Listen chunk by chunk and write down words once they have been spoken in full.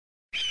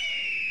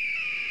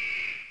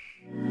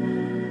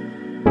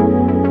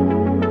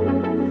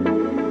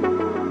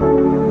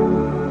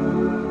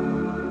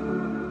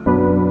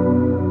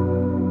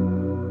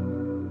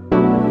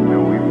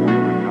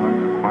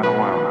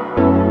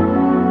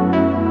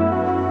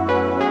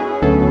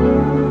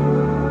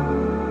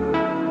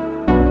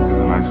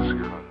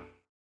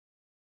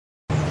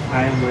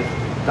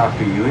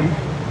Dr. Ewing,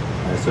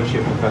 an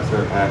associate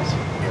professor at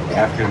the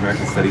African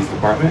American Studies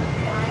Department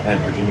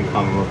at Virginia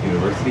Commonwealth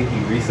University.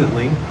 He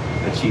recently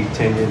achieved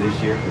tenure this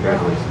year.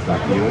 Congratulations,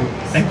 Dr. Ewing.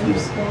 Thank you.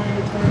 It's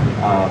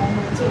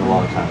been a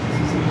long time since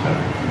we've seen each other.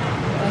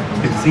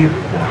 It's good to see you.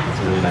 Yeah, it's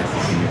really nice to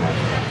see you.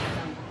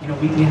 You know,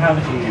 we have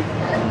a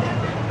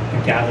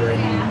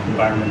gathering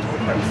environmental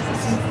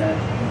crisis that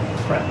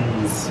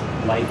threatens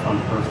life on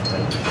Earth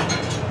right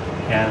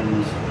now.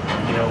 And,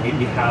 you know,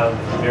 we have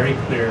very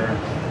clear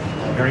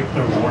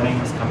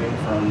warnings coming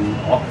from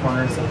all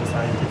corners of the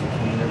scientific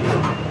community.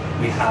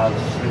 We have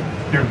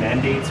clear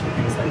mandates for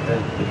things like the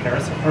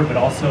Paris Accord, but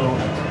also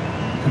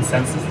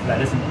consensus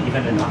that isn't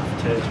even enough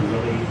to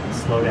really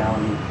slow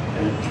down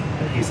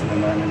the pace of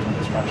environmental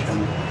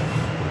destruction.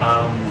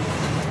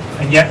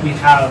 And yet we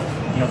have,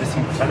 you know, this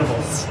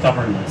incredible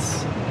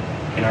stubbornness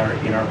in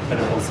our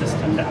political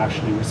system to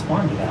actually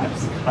respond to that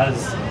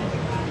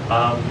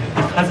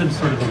because of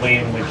sort of the way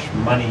in which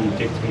money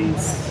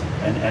dictates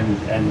and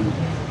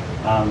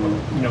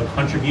you know,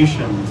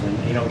 contributions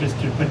and, you know,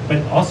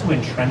 but also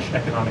entrenched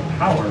economic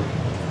power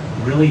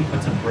really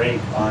puts a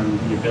brake on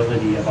the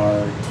ability of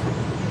our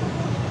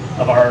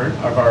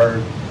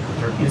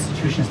sort of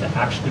institutions to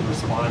actually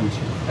respond to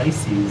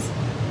crises,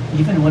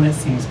 even when it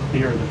seems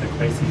clear that the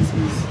crisis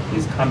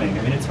is coming.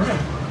 I mean, it sort of,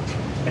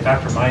 in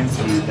fact, reminds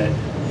me that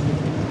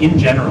in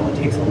general, it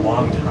takes a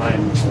long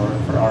time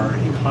for our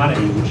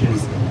economy, which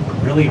is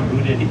really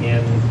rooted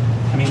in,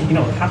 I mean, you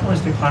know, the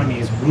capitalist economy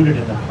is rooted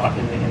in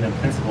the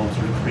principle of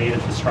sort of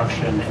creative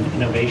destruction and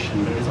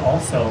innovation, but it is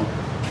also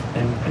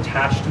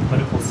attached to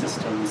political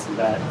systems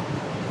that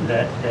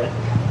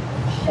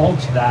halt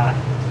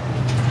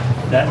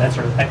that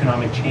sort of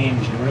economic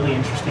change in really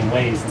interesting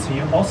ways. And so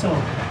you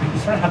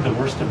sort of have the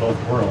worst of both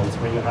worlds,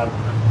 where you have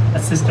a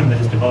system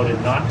that is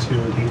devoted not to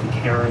the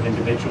care of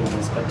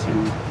individuals, but to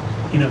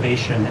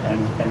innovation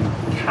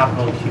and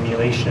capital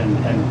accumulation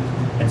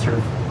and sort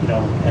of, you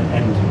know,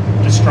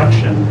 and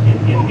destruction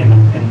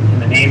in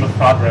the name of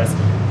progress.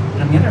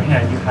 And on the other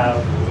hand, you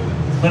have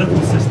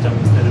political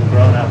systems that have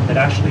grown up that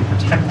actually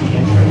protect the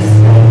interests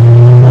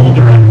of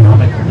older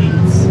economic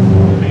elites.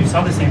 But you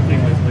saw the same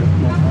thing with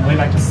way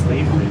back to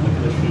slavery, with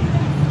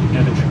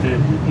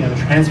the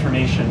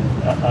transformation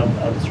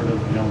of sort of,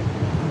 you know,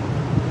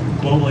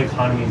 global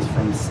economies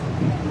from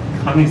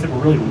economies that were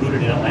really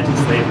rooted in Atlantic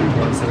slavery to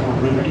ones that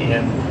were rooted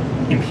in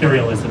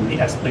imperialism, the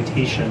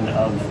exploitation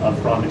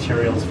of raw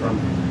materials from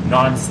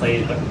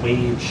non-slave but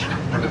wage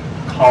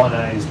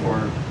colonized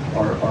or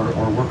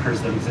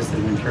workers that existed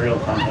in imperial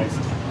context.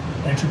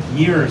 And it took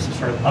years to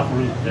sort of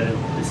uproot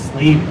the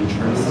slave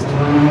interest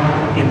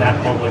in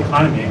that global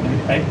economy.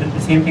 And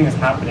the same thing is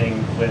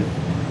happening with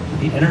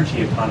the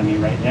energy economy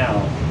right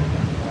now,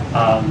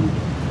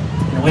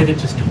 in a way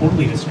that's just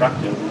totally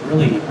destructive,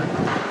 really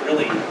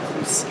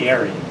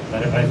scary.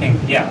 But I think,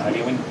 yeah, I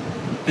mean,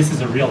 this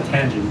is a real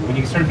tangent. When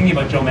you start thinking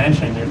about Joe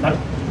Manchin,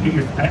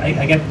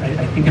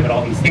 I think of it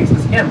all these things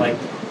because, again, like,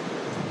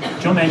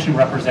 Joe Manchin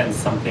represents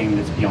something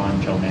that's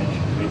beyond Joe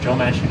Manchin. Right? Joe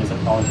Manchin is a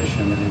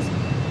politician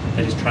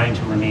that is trying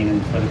to remain in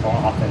political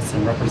office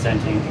and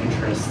representing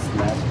interests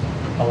that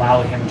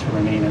allow him to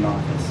remain in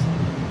office.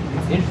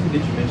 It's interesting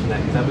that you mentioned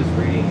that because I was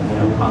reading, you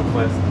know,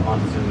 Conquest,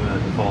 Montezuma,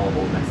 The Fall of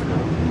Old Mexico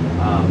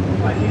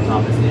by Ian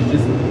Thomas.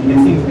 It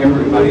seems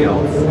everybody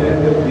else,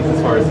 at least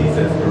as far as he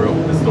says, wrote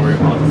the story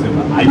of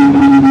Montezuma. I did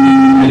not.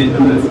 I didn't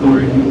know that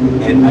story,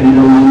 and I didn't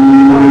know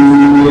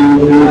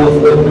I also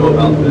didn't know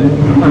about the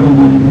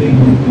incredible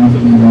invasion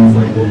of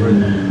like over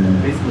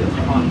basically a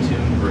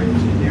pontoon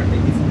bridge in there.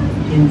 It's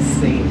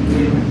insane.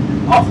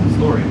 Awesome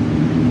story.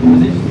 What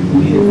was interesting to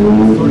me is that it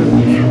was sort of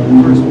the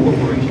first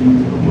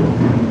corporations in the world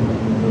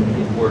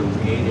were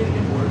created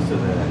in order so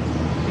that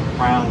the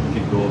crown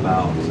could go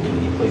about,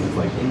 in places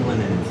like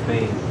England and in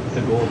Spain,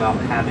 to go about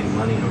having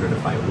money in order to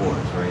fight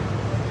wars, right?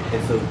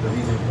 And so the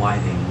reason why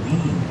they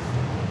leave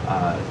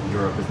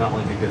Europe is not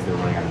only because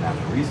they're running out of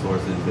natural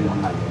resources, they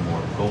don't have any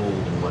more gold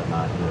and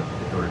whatnot, you know,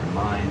 in order to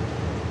mine.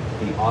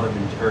 The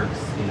Ottoman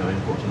Turks, you know, in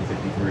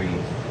 1453,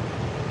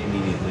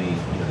 immediately,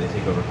 you know, they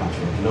take over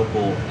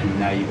Constantinople, and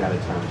now you got to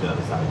turn to the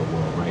other side of the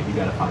world, right? You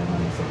got to find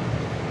money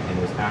somewhere. And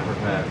there's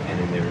Africa, and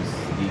then there's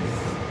these,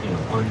 you know,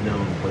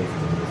 unknown places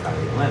on the side of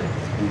the Atlantic.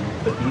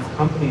 But these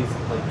companies,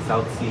 like the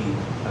South Sea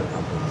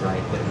companies, right,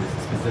 that was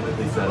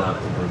specifically set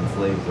up to bring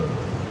slaves over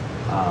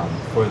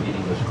for the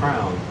English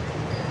crown,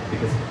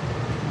 because,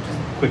 just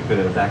a quick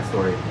bit of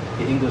backstory,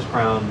 the English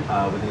crown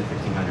within the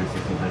 1500s,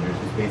 1600s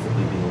was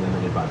basically being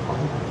limited by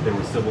Parliament. There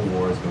were civil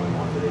wars going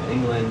on within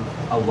England.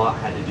 A lot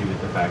had to do with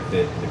the fact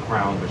that the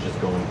crown was just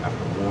going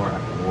after war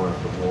after war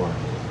after war.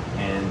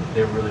 And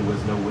there really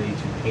was no way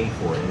to pay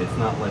for it. And it's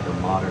not like a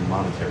modern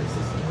monetary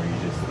system where you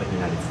just, like the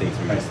United States,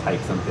 where you just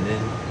type something in.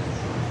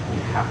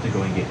 You have to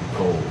go and get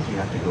gold. You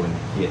have to go and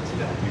get to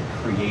that. You're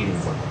creating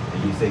one.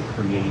 And you say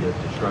creative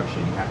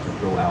destruction, you have to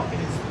go out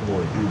and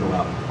exploit. You go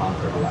out and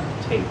conquer, go out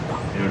and take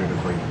in order to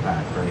bring it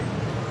back, right?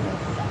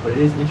 But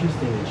it is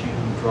interesting that you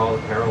draw a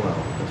parallel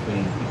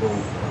between people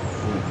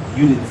who,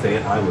 you didn't say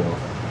it, I will,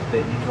 that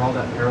you draw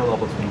that parallel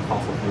between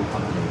fossil fuel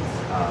companies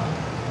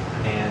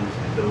and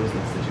those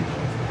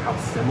institutions, how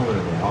similar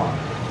they are.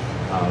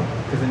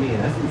 Because I mean, in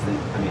essence,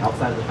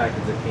 outside of the fact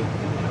that the king,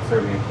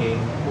 serving a king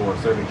or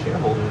serving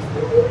shareholders,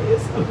 there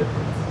is no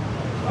difference.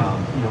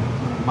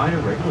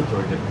 Minor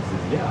regulatory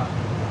differences, yeah,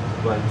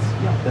 but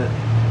yeah,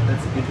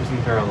 that's an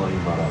interesting parallel you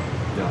brought up.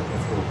 Yeah,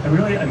 that's cool. I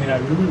really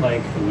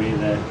like the way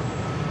that,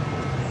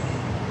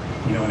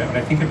 when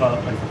I think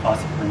about like the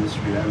philosopher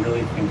industry, I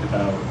really think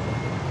about,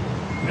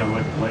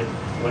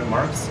 what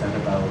Marx said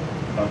about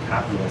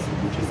capitalism,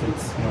 which is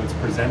it's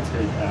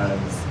presented as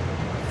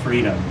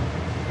freedom,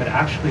 but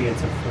actually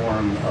it's a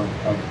form of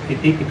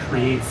it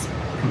creates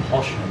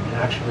compulsion and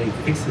actually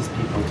fixes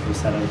people to a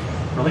set of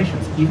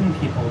relations, even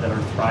people that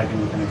are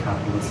thriving within a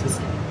capitalist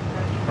system,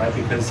 right?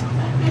 Because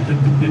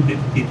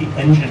the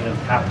engine of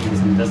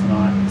capitalism does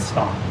not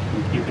stop.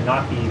 You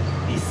cannot be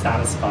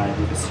satisfied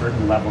with a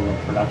certain level of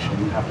production.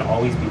 You have to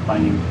always be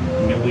finding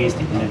new ways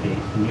to innovate,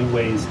 new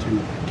ways to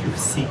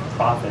seek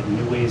profit,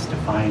 new ways to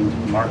find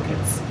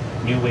markets,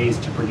 new ways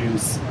to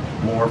produce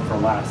more for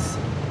less.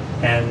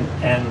 And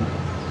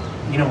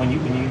when you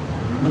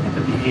look at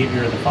the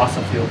behavior of the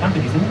fossil fuel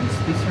companies,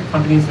 these are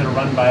companies that are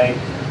run by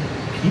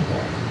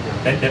people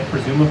that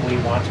presumably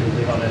want to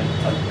live on a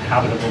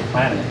habitable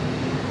planet.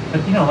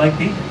 But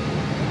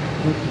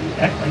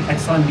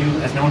Exxon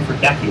has known for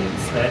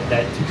decades that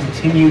to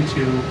continue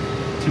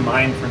to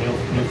mine for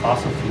new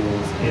fossil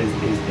fuels is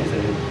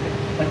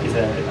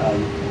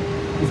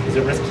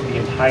a risk to the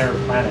entire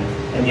planet,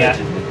 and yet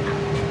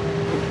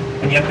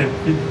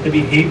the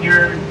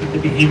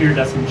behavior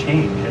doesn't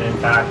change, and in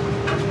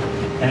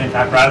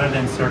fact, rather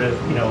than sort of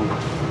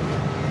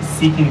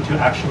seeking to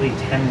actually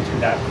tend to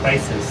that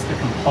crisis, the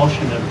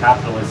compulsion of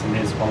capitalism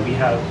is, well, we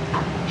have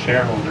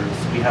shareholders,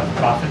 we have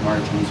profit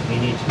margins, we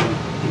need to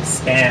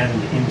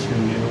expand into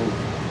new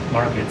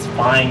markets,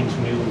 find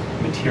new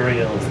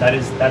materials. That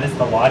is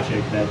the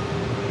logic that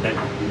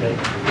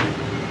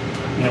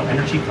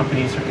energy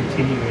companies are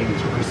continuing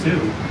to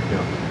pursue.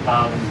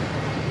 Yeah.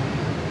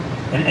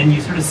 And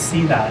you sort of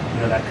see that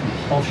that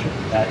compulsion,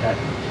 that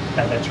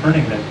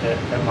turning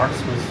that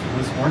Marx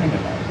was warning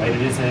about, right?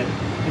 It is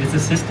a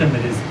system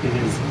that is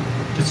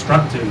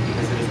destructive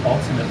because it is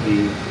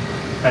ultimately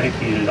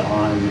predicated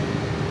on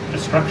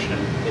destruction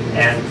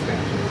and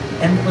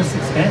endless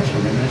expansion.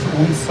 And there's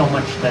only so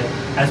much that,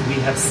 as we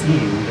have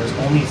seen, there's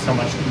only so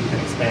much that you can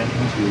expand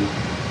into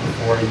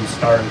before you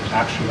start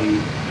actually,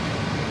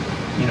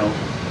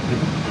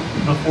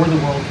 before the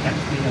world can't,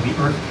 the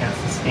Earth can't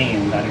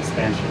sustain that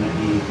expansion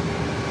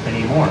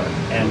anymore.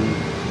 And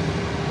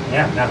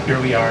yeah, now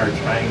here we are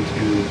trying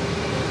to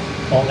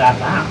pull that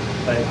back,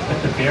 but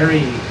the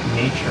very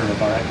nature of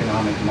our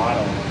economic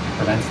model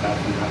prevents that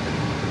from happening.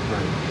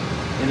 Right.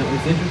 And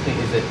what's interesting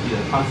is that the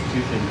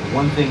Constitution,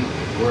 one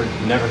word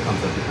never comes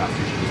up in the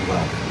Constitution is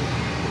wealth,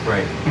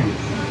 right? You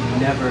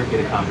never get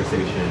a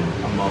conversation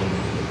among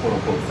the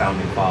quote-unquote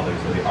founding fathers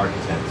or the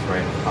architects, right,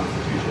 of the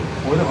Constitution,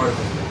 or the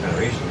Articles of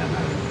Confederation, that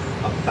matter,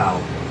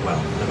 about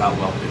wealth and about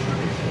wealth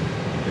distribution.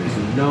 There's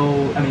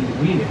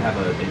we didn't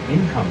have an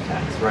income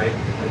tax, right,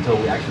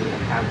 until we actually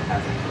had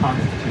as a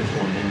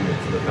constitutional amendment,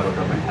 so the federal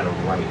government had a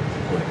right to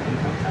collect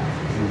income taxes.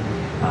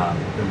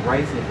 The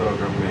rights of the federal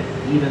government,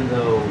 even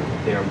though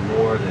they are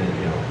more than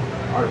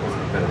Articles of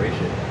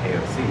Confederation,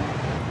 AOC,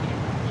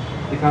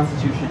 the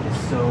Constitution is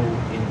so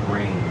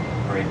ingrained,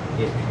 right?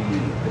 The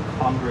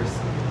Congress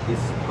is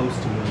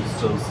supposed to move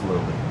so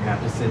slowly. You have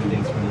to send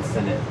things from the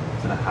Senate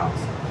to the House,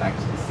 back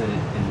to the Senate,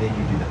 and then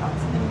you do the House,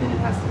 and then it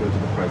has to go to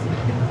the President.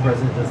 If the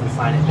President doesn't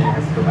sign it, then it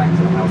has to go back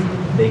to the House.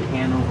 They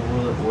can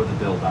overrule it, or the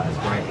bill dies,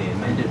 right? They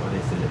amend it, or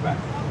they send it back.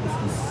 It's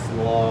the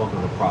slog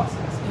of the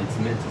process, and it's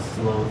meant to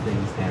slow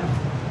things down.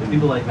 But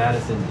people like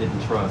Madison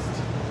didn't trust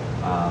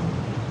the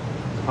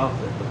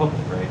public,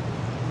 right?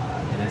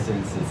 In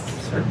essence, it's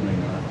Certainly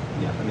not.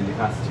 Yeah, the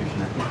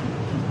Constitution, I think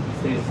he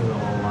stated something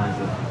along the lines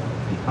of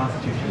the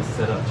Constitution is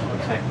set up to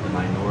protect the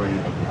minority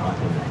of the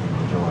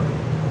majority.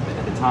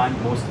 At the time,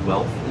 most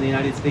wealth in the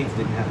United States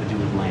didn't have to do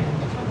with land.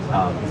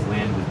 Because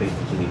land was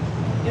basically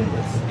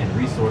endless, and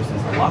resources,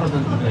 a lot of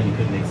them, you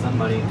could make some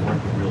money,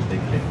 weren't a real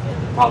big thing.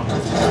 The problem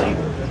is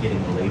labor,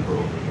 getting the labor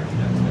over here.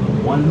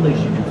 And one place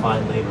you can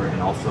find labor and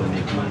also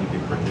make money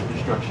through primitive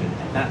destruction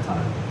at that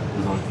time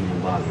was on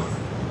human bodies,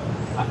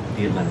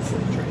 the Atlantic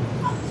slave trade.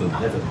 So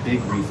that's a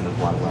big reason of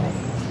why wealth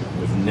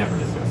was never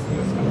discussed in the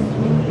U.S.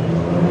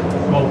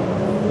 Constitution. Well,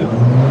 the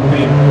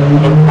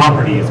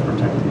property is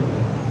protected,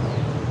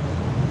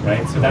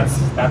 right? So that's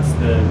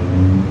the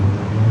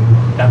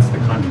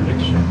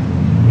contradiction.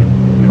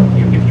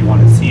 If you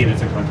want to see it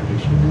as a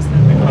contradiction, is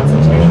that the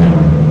Constitution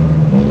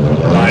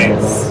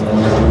provides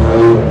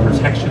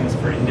protections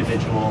for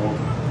individual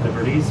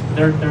liberties.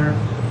 They're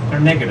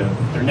negative.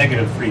 They're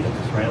negative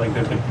freedoms, right? Like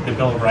the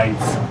Bill of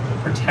Rights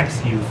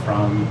protects you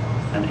from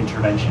an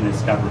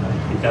interventionist government.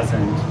 It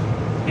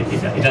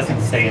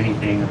doesn't say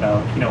anything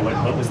about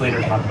what was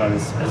later talked about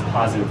as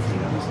positive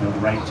freedoms. The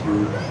right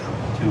to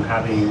to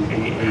having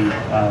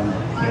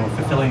a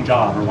fulfilling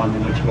job, or one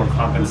in which you are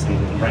compensated,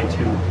 the right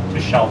to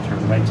shelter,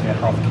 the right to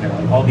health care,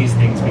 like all these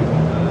things,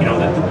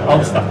 all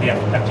the stuff the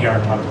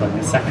FDR talked about in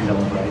the second Bill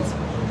of Rights.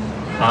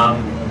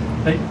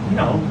 But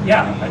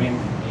yeah, I mean,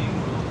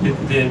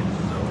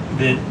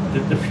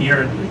 the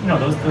fear,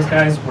 those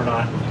guys were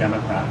not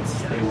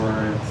Democrats. They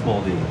were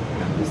Small d.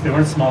 They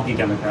weren't small d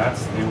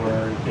Democrats.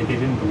 They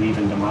didn't believe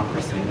in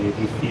democracy.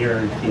 They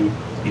feared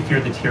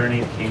the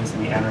tyranny of kings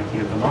and the anarchy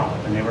of the mob,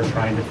 and they were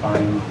trying to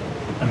find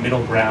a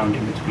middle ground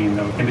in between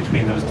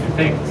those two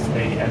things.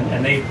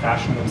 They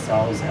fashioned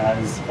themselves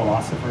as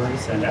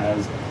philosophers and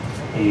as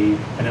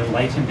an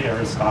enlightened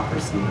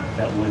aristocracy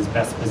that was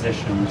best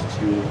positioned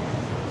to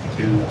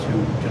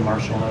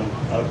marshal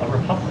a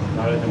republic,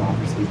 not a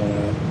democracy, but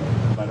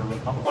a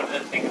republic. One of the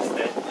things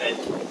that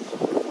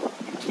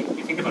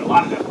we think about a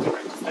lot of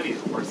African studies,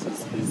 of course,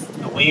 is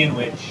the way in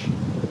which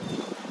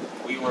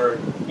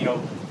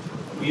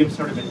we have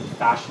sort of been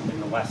fashioned in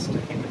the West to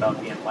think about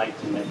the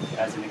Enlightenment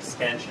as an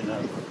expansion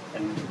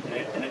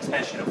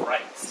of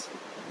rights.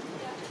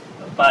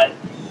 But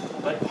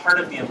part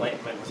of the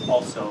Enlightenment was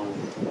also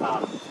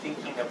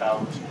thinking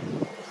about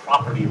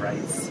property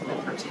rights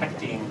and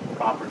protecting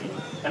property,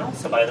 and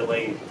also, by the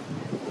way,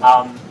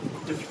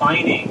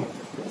 defining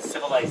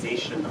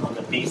civilization on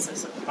the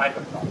basis of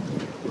private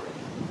property.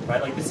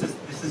 Right, like this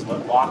is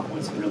what Locke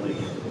was really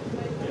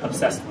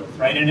obsessed with,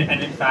 right?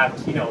 And in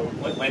fact,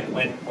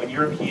 when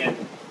European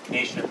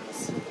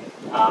nations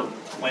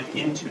went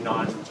into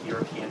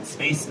non-European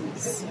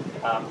spaces,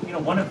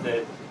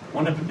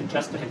 one of the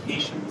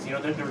justifications, there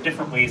were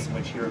different ways in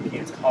which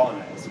Europeans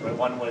colonized. Right?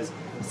 One was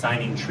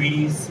signing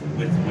treaties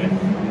with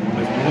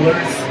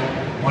rulers.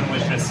 One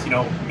was just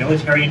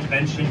military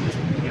intervention, just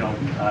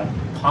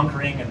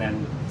conquering and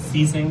then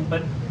seizing.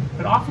 But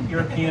often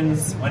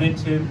Europeans went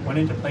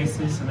into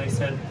places and they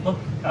said, look,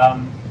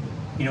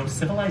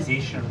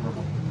 civilization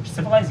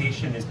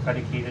is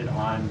predicated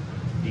on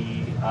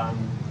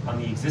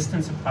the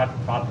existence of private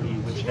property,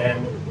 which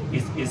then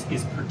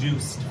is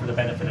produced for the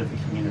benefit of the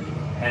community.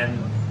 And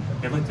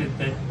they looked at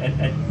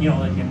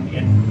like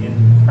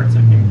in parts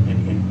of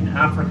in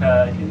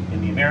Africa,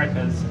 in the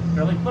Americas,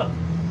 they're like, look,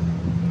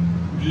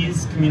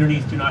 these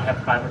communities do not have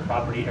private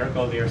property,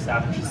 ergo they are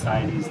savage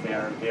societies.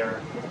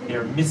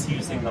 They're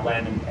misusing the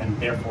land, and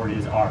therefore it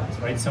is ours,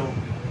 right? So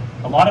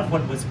a lot of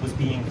what was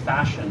being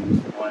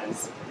fashioned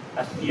was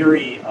a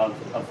theory of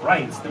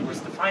rights that was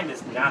defined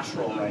as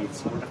natural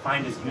rights, were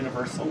defined as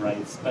universal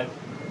rights, but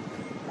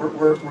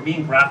we're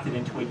being grafted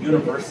into a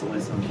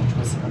universalism, which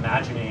was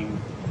imagining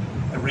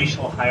a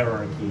racial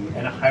hierarchy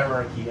and a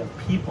hierarchy of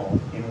people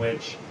in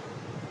which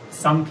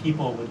some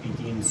people would be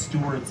deemed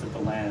stewards of the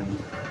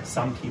land,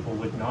 some people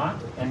would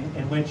not, and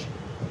in which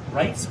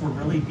rights were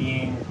really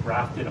being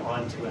grafted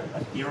onto a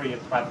theory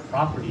of private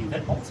property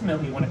that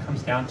ultimately, when it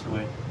comes down to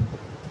it,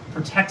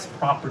 protects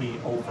property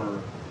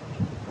over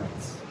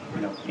rights,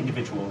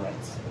 individual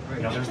rights.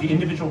 There's the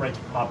individual right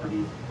to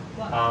property.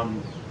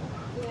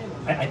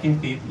 I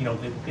think the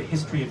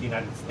history of the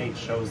United States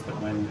shows that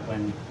when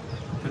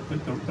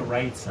the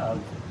rights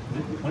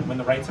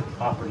of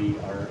property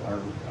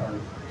are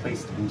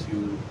placed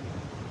into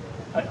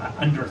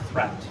under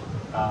threat,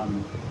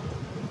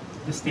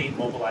 the state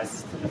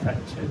mobilizes to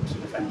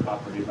defend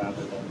property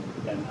rather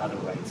than other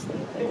rights that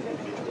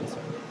individuals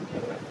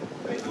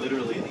are. Right.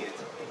 Literally,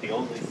 the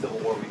only civil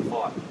war we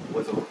fought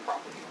was over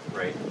property,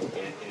 right?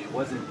 And it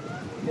wasn't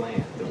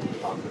land that we were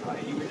talking about.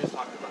 And you were just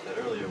talking about that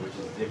earlier, which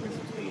is the difference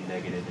between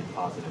negative and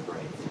positive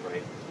rights,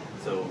 right?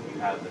 So you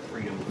have the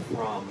freedom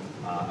from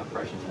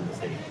oppression from the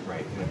state,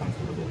 right? When it comes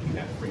to religion, you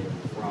have freedom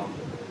from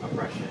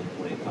oppression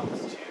when it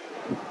comes to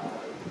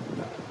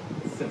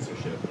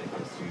censorship, when it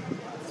comes to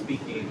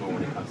speaking, or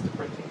when it comes to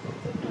printing.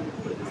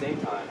 But at the same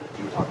time,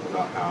 you were talking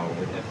about how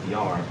with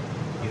FDR,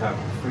 you have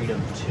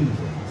freedom to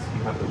things.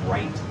 You have the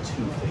right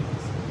to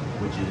things,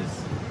 which is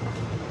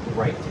the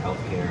right to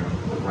healthcare,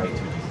 the right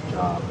to a decent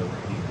job, the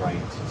right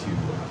to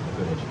a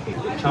good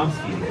education.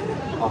 Chomsky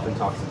often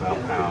talks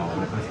about how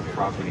when it comes to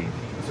property,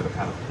 you sort of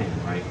have a pen,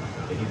 right?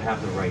 If you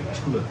have the right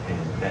to a pen,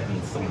 that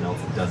means someone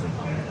else doesn't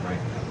own it, right?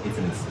 It's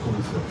an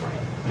exclusive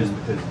right. Just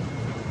because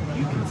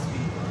you can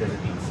speak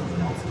doesn't mean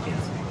someone else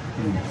can't speak.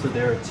 So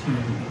there are two,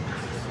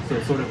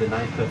 so sort of the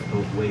knife cuts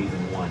both ways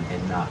in one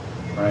and not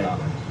the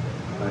other.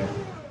 Right.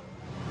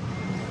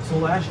 So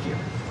last year,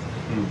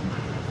 in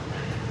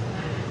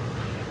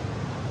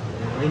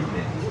late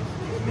May,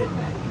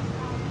 mid-May,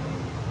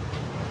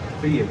 a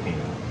video came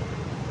out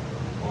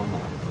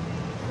online.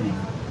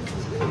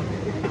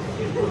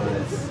 It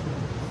was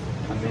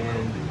a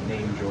man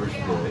named George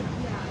Floyd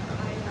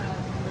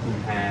who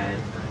had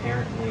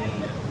apparently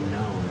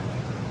known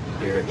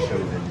Derek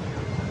Chauvin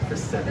for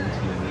 17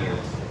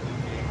 years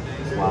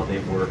while they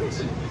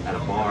worked at a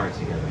bar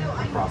together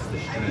across the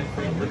street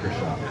from a liquor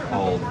shop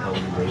called El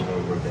Nuevo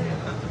Rodeo.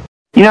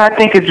 I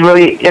think it's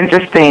really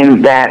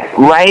interesting that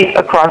right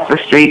across the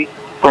street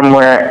from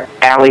where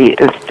Allie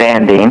is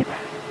standing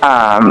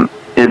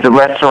is a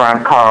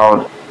restaurant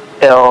called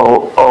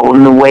El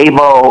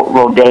Nuevo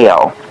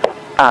Rodeo.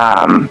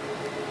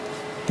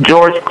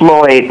 George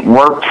Floyd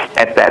worked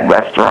at that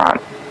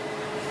restaurant.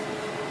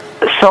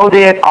 So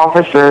did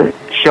Officer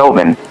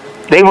Chauvin.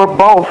 They were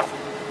both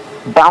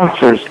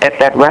bouncers at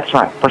that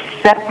restaurant for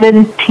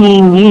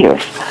 17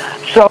 years.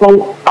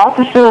 So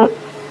Officer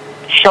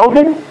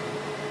Chauvin,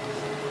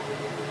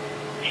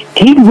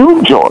 he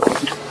knew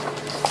George.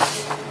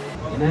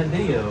 In that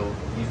video,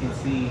 you can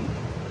see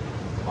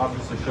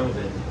Officer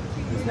Chauvin,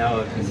 who's now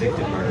a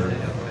convicted murderer,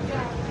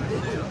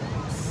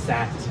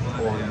 sat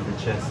on the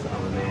chest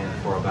of a man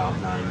for about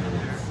 9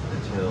 minutes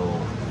until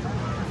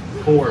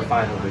 4 or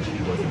 5 of which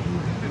he wasn't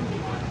moving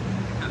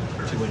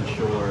to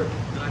ensure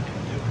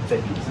that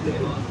he was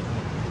dead.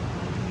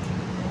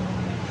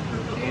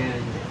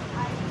 And,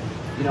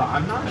 you know,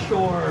 I'm not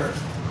sure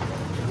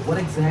what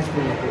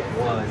exactly it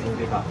was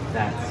maybe about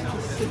that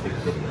specific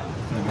video.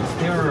 Because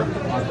there are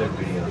other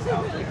videos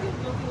out there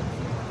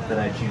that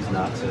I choose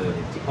not to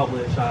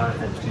publish, I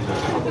choose not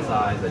to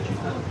publicize, I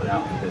choose not to put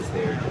out because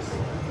they're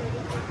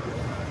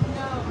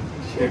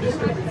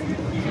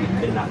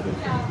not good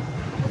for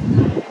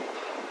me.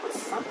 But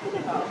something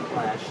about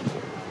Flash,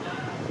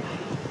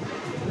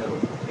 you know,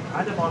 the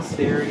kind of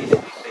austerity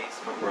that we face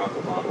from Barack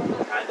Obama,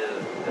 the kind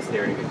of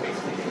austerity we face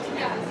from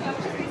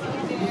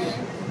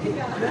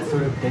and that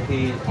sort of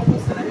decade,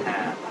 almost and a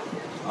half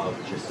of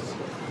just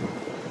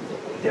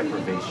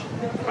deprivation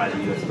by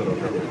the U.S. federal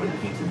government when it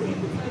came to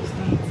meeting people's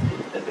needs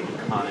that the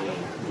economy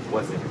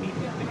wasn't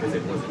meeting because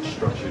it wasn't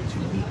structured to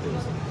meet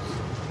those needs.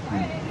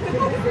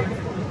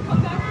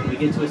 We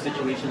get to a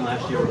situation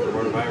last year where the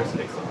coronavirus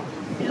takes off.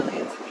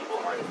 Millions of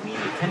people are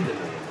immediately, tens of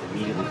millions,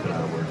 immediately put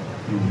out of work.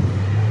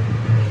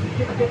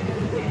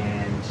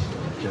 And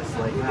just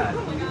like that,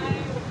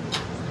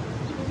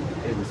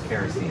 it was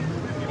kerosene,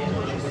 and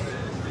it just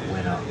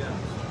went up.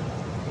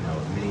 You know,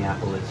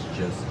 Minneapolis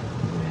just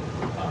went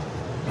up.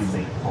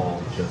 St.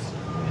 Paul just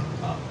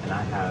went up. And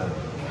I have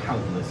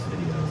countless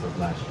videos of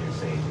last year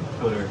saying on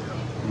Twitter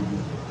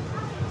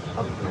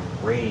of the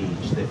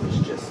rage that was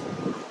just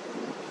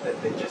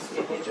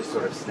it just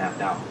sort of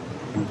snapped out.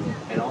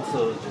 And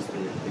also just the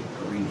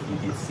grief. You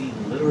can see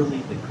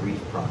literally the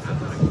grief process.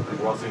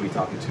 We're also going to be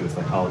talking to a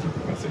psychology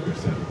professor here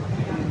soon.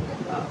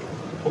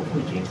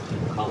 Hopefully James T.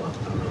 McCullough.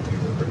 I don't know if you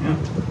remember him.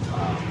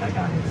 That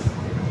guy is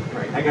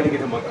right. I got to get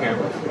him on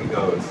camera before he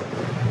goes.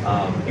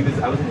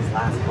 I was in his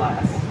last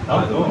class.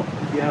 Oh, cool.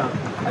 Yeah,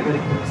 I got to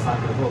get him to sign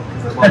the book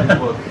because I bought the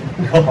book.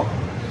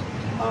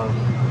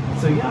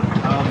 So yeah,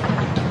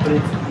 but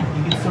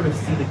you can sort of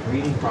see the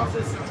grieving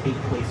process take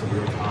place in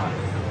real time.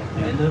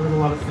 And there was a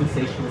lot of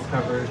sensationalist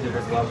coverage. There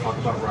was a lot of talk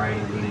about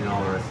rioting, looting, and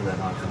all the rest of that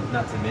nonsense.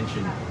 Not to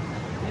mention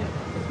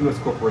U.S.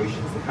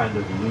 corporations, the kind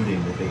of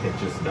looting that they had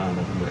just done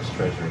of the U.S.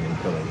 Treasury and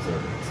Federal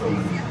Reserve. So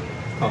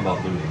talking about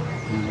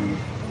looting.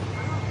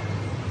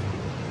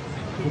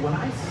 But when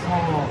I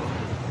saw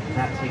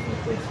that taking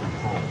place from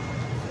home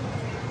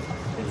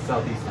in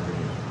southeastern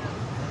Virginia,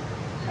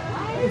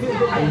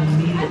 I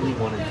immediately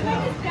wanted to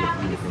know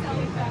what you were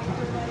thinking at that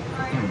time.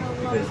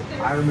 Because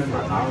I remember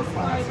our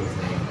class was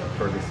named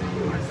Ferguson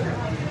USF.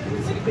 It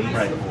was based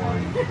on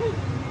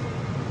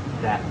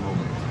that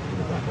moment in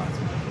the Black Lives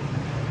Matter.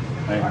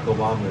 Barack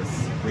Obama's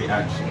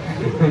reaction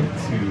to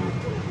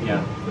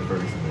the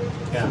Ferguson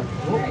movement. Yeah.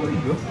 So what were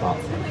your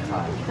thoughts at the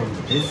time from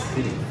this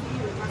city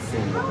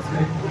seeing what was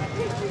happening?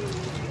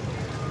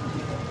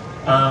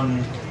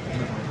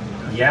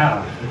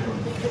 Yeah.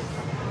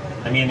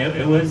 I mean,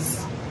 it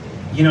was,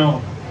 you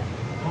know,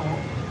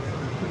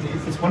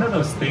 it's one of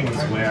those things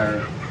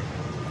where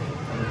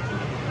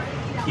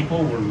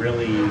people were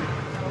really,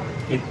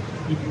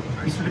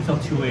 you sort of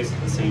felt two ways at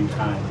the same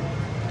time.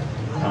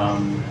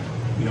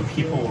 You know,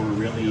 people were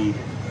really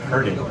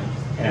hurting,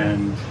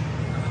 and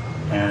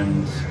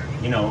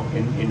you know,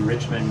 in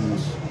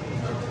Richmond,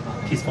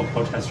 peaceful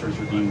protesters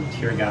were being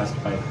tear gassed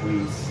by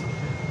police.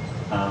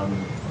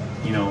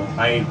 You know,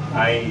 I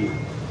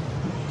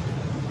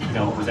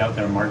was out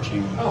there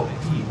marching,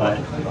 but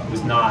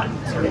was not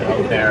sort of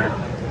out there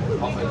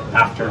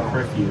after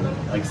curfew,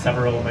 like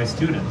several of my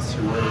students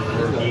who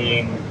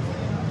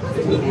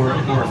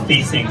were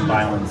facing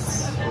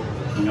violence,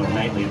 you know,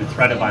 nightly, the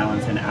threat of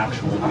violence and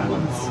actual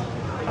violence.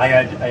 I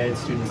had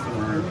students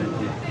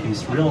that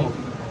faced real,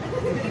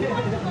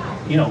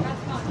 you know,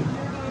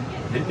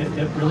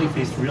 that really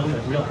faced real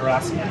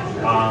harassment.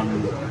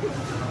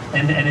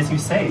 And as you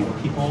say,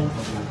 people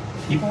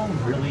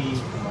really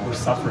were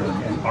suffering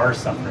and are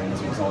suffering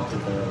as a result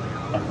of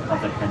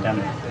the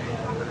pandemic.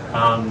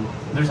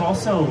 There's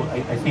also,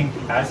 I think,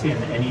 as in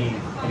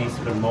any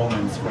sort of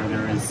moments where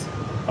there is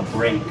a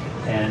break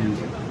and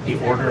the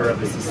order of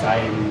the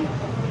society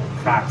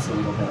cracks a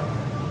little bit.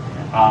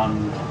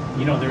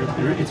 You know,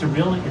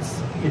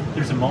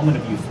 there's a moment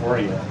of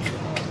euphoria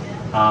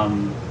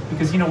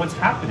because you know what's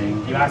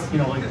happening. You ask, you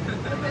know, like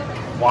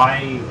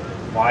why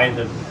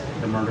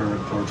the murder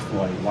of George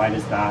Floyd? Why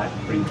does that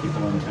bring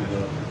people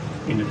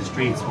into the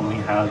streets when we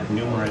have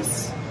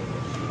numerous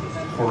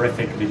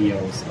horrific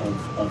videos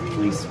of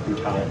police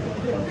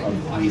brutality,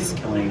 of police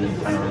killing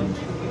unarmed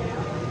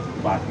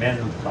black men,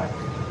 black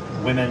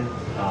women,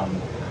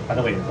 by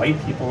the way, white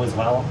people as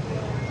well.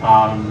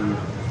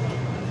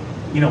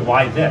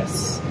 why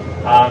this?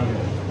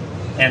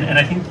 And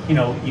I think,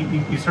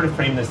 you sort of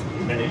frame this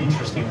in an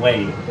interesting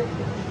way.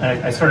 And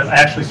I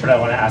actually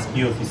want to ask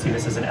you if you see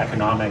this as an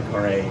economic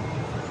or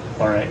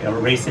a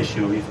race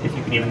issue, if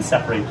you can even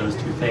separate those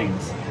two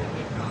things.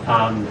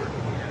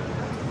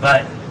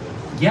 But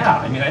yeah,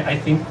 I mean, I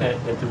think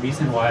that the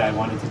reason why I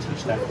wanted to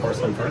teach that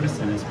course on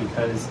Ferguson is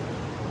because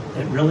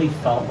it really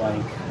felt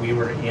like we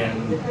were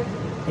in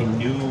a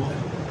new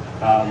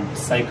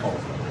cycle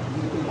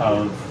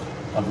of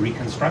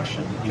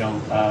Reconstruction.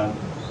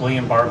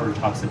 William Barber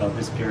talks about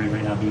this period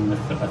right now being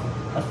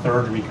a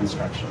third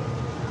Reconstruction,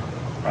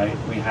 right?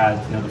 We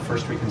had, the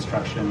first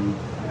Reconstruction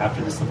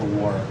after the Civil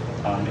War,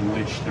 in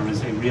which there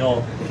was a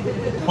real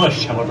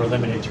push, however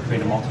limited, to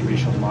create a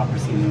multiracial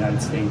democracy in the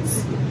United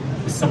States.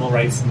 The Civil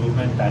Rights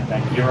Movement, that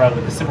era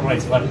with the Civil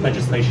Rights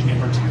legislation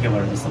in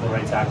particular, the Civil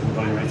Rights Act and the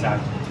Voting Rights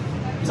Act,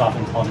 is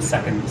often called a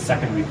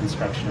second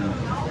Reconstruction.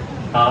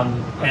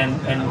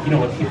 And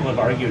what people have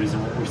argued is,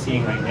 and what we're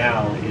seeing right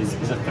now is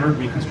a third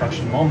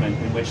Reconstruction moment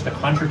in which the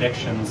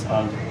contradictions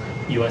of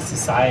U.S.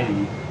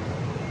 society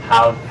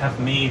have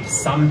made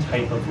some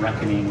type of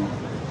reckoning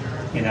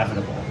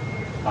inevitable,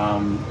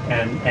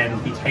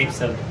 and the types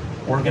of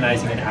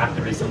organizing and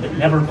activism that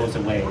never goes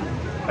away.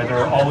 There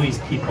are always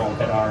people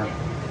that are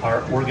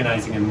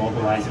organizing and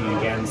mobilizing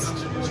against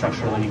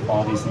structural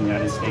inequalities in the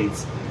United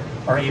States,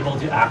 are able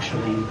to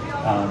actually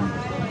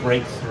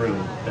break through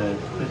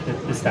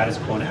the status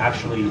quo and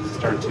actually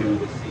start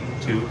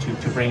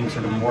to bring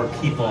sort of more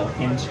people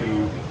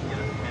into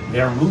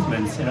their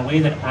movements in a way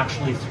that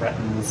actually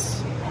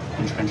threatens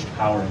entrenched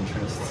power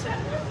interests.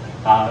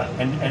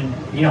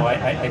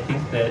 I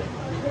think that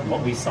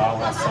what we saw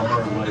last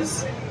summer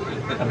was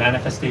a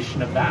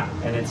manifestation of that,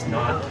 and it's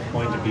not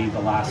going to be the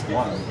last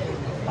one.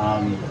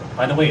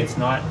 By the way, it's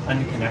not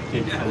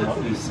unconnected from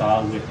what we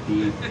saw with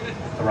the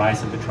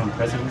rise of the Trump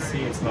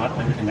presidency. It's not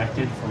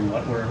unconnected from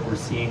what we're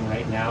seeing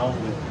right now,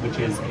 which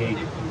is a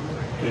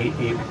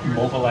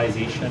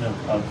mobilization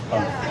of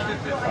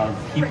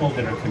people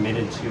that are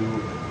committed to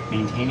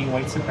maintaining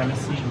white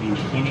supremacy,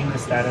 maintaining the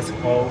status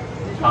quo.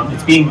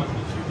 It's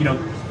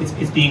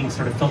being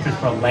sort of filtered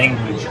through a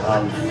language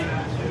of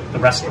the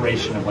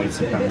restoration of white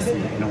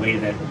supremacy in a way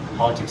that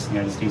politics in the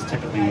United States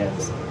typically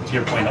is. To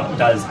your point, it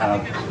does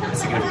have a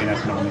significant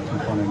economic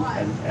component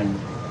and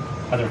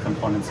other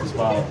components as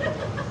well.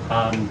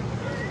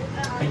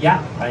 But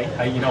yeah,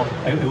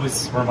 it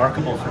was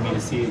remarkable for me to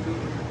see.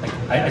 Like,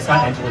 I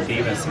saw Angela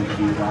Davis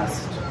interviewed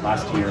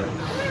last year,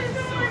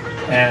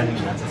 and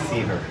Not to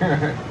see her.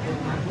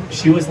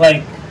 she was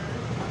like,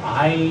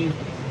 I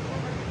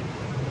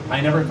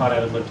never thought I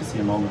would live to see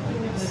a moment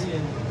like this,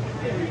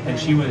 and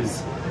she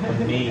was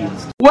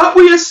amazed. What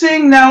we are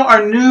seeing now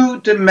are new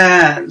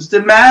demands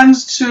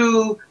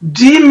to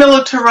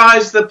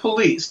demilitarize the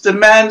police,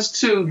 demands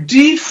to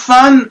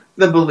defund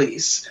the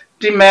police,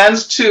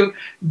 demands to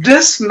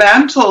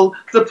dismantle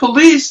the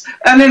police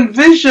and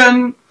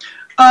envision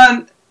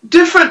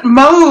different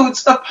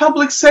modes of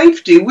public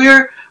safety.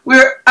 We're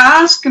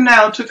asked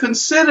now to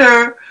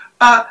consider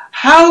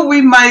how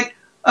we might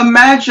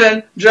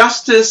imagine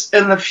justice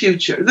in the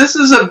future. This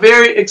is a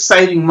very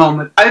exciting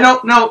moment. I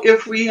don't know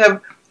if we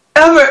have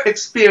ever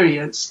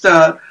experienced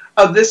of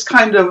this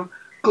kind of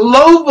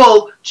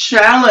global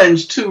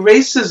challenge to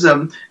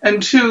racism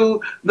and to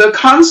the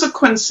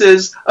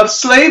consequences of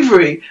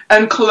slavery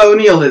and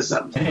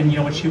colonialism. And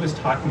what she was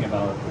talking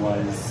about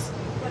was,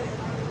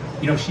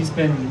 she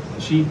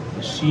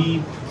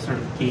sort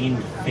of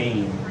gained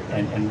fame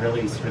and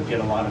really sort of did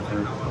a lot of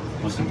her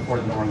most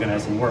important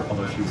organizing work,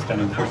 although she's done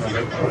important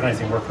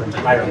organizing work her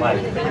entire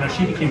life.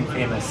 She became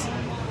famous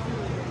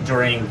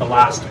during the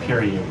last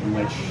period in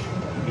which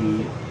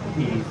the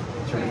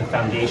sort of the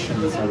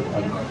foundations of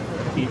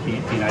the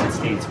United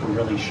States were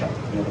really shook.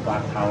 The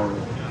Black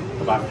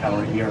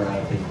Power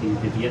era,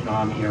 the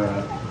Vietnam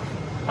era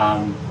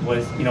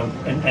was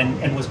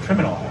and was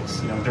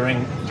criminalized.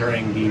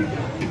 During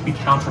the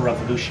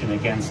counter-revolution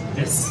against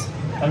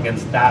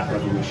that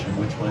revolution,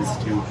 which was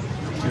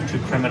to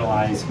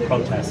criminalize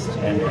protest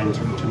and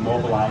to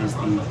mobilize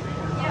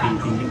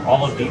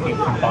all of the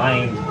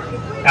combined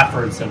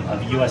efforts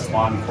of U.S.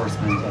 law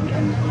enforcement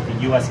and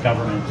the U.S.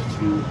 government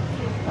to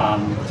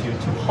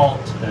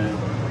halt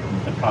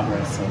the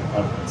progress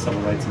of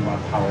civil rights and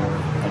black power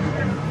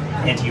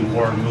and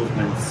anti-war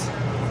movements.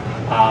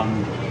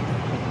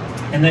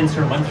 And then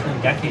sort of went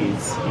through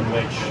decades in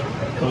which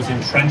those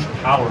entrenched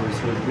powers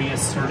who had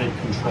reasserted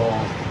control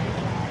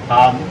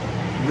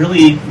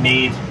really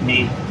made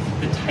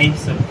the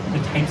types of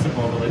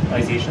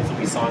mobilizations that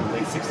we saw in the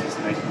late 60s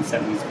and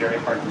 1970s very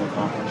hard to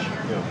accomplish.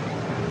 Yeah.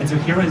 And so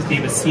here was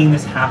Davis seeing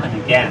this happen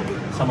again,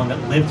 someone that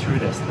lived through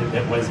this,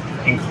 that was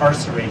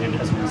incarcerated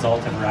as a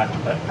result of her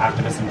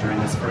activism during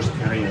this first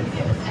period.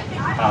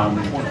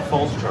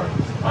 False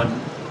charges.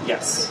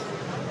 Yes.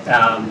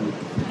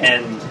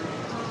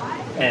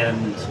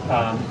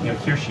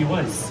 Here she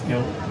was,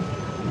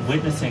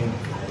 witnessing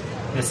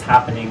this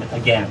happening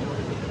again.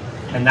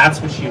 And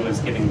that's what she was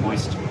giving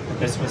voice to, that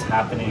this was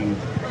happening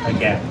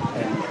again.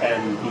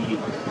 and the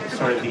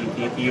sort of the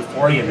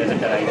euphoria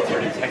that I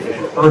sort of detected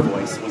in her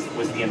voice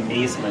was the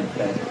amazement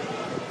that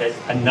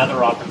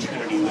another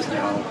opportunity was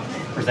now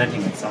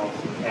presenting itself.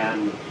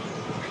 And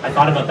I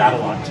thought about that a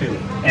lot too.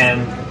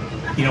 And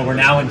we're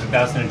now in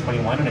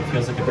 2021, and it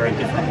feels like a very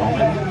different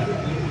moment.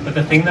 But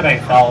the thing that I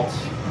felt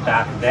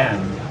back then,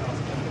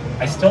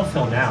 I still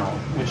feel now,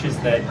 which is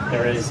that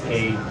there is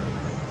a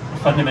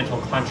fundamental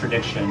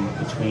contradiction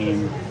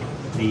between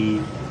the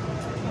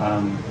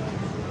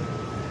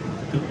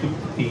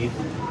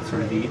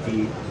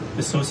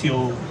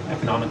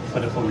socio-economic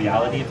political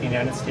reality of the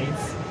United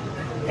States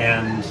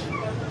and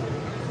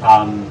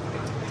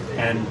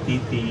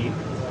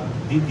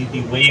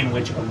the way in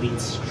which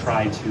elites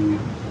try to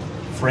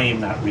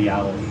frame that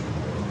reality.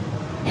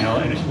 And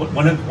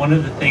one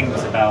of the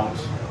things about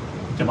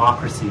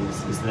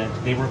democracies is that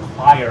they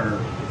require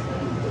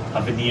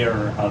a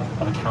veneer of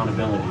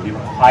accountability. They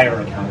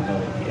require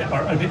accountability,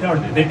 or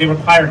they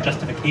require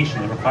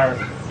justification. They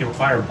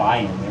require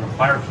buy-in. They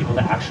require people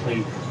to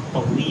actually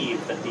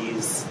believe that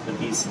these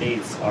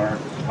states are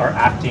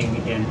acting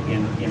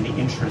in the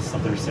interests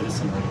of their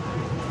citizenry.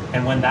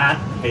 And when that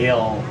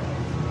veil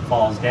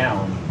falls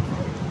down,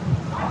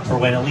 or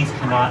when elites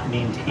cannot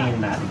maintain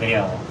that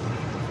veil,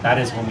 that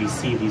is when we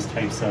see these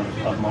types of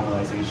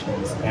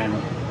mobilizations. And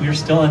we are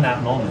still in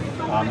that moment.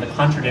 The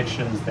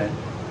contradictions that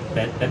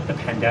the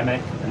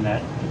pandemic and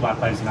that the Black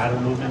Lives Matter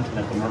movement and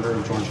that the murder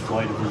of George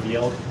Floyd have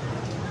revealed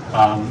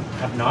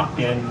have not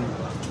been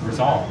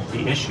resolved.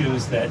 The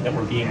issues that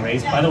were being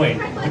raised, by the way,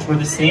 which were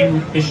the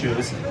same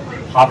issues,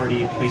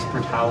 poverty, police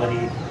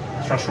brutality,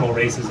 structural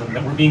racism,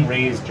 that were being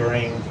raised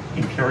during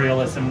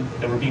imperialism,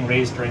 that were being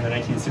raised during the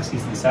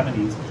 1960s and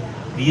 70s,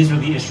 these are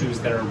the issues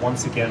that are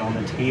once again on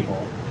the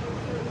table.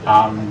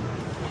 And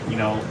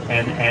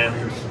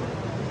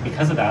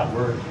because of that,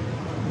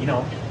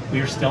 we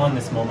are still in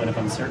this moment of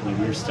uncertainty.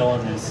 We are still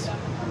in this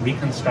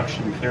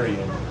reconstruction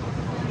period,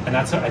 and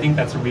I think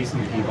that's a reason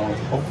to be both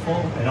hopeful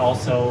and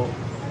also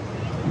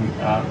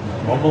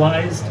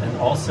mobilized, and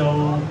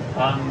also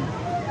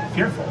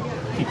fearful,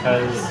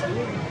 because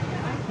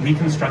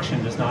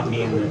reconstruction does not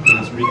mean that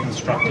things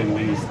reconstruct in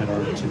ways that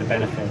are to the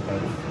benefit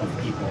of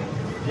people.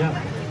 Yeah,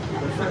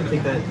 we're trying to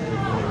take that in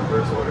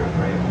reverse order,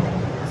 right?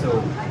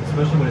 So,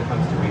 especially when it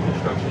comes to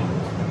Reconstruction,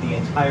 the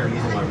entire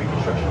reason why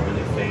Reconstruction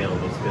really failed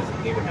was because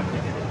Abraham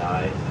Lincoln had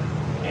died,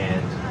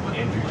 and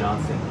Andrew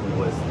Johnson,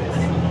 who was this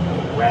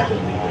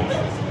rabidly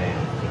racist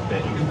man that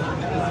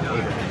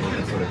Abraham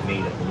Lincoln sort of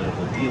made a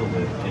political deal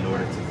with in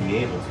order to be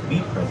able to be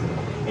president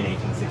in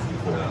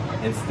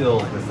 1864, and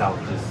still the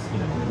South just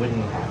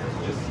wouldn't have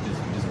it,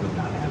 just would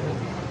not have it.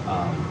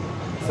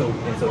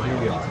 So here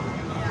we are,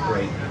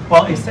 right?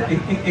 Well, except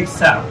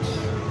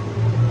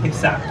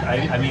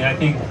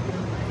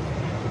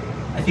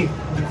I think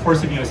the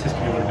course of U.S.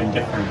 history would have been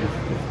different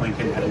if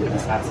Lincoln hadn't been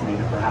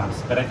assassinated,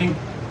 perhaps. But I think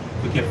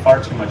we give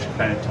far too much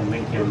credit to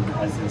Lincoln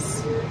as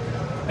this.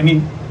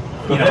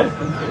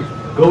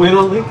 Go in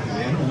on Lincoln,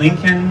 man.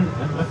 Lincoln.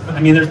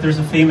 There's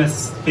a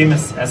famous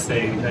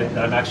essay that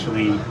I'm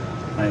actually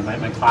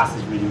my class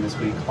is reading this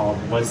week called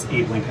 "Was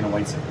Abe Lincoln a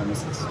White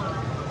Supremacist?"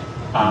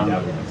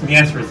 The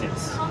answer is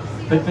yes.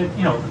 But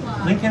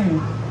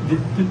Lincoln.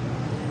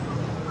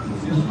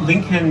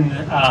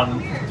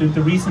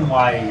 The reason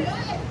why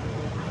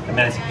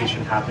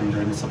emancipation happened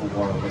during the Civil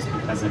War was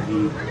because of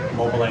the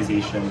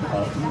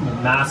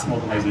mass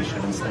mobilization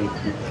of enslaved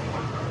people.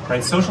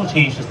 Right? Social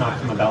change does not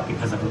come about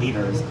because of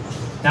leaders.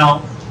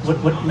 Now,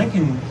 what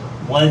Lincoln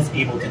was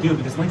able to do,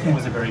 because Lincoln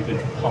was a very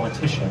good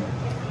politician,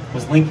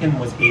 was Lincoln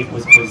was a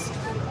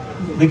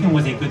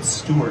good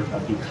steward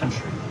of the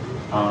country.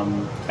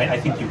 I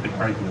think you could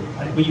argue.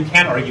 What you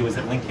can't argue is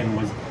that Lincoln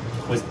was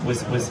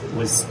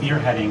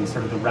spearheading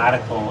sort of the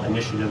radical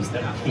initiatives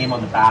that came on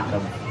the back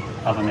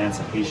of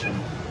emancipation.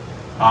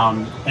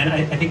 And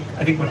I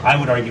think what I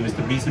would argue is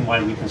the reason why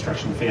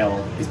Reconstruction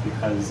failed is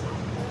because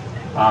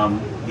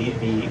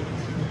the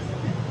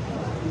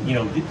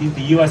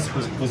U.S.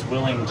 was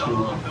willing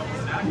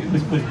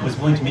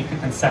to make the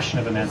concession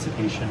of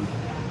emancipation,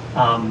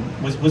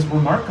 was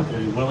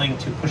remarkably willing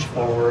to push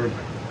forward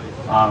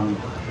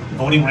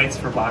voting rights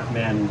for black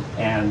men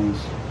and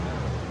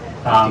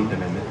 14th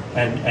Amendment.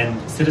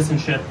 And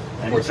citizenship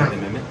and 14th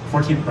Amendment.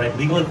 14th, right,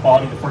 legal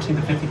equality, the 14th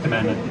and 15th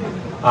Amendment,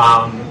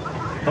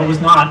 but was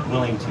not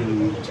willing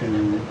to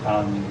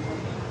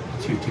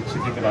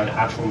think about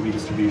actual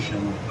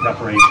redistribution,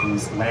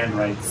 reparations, land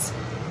rights,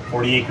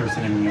 40 acres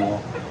and a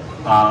mule.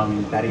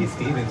 Thaddeus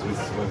Stevens was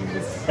what he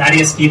was.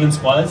 Thaddeus Stevens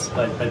was,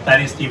 but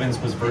Thaddeus Stevens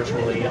was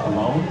virtually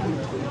alone.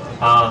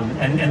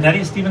 And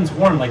Thaddeus Stevens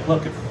warned, like,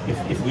 look,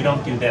 if we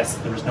don't do this,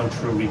 there is no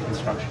true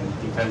reconstruction,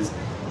 because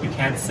you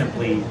can't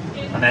simply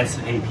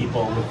emancipate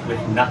people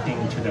with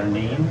nothing to their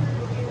name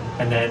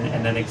and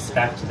then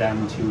expect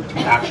them to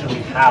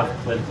actually have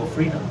political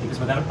freedom, because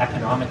without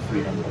economic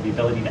freedom, or the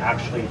ability to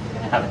actually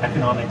have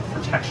economic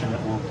protection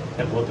that will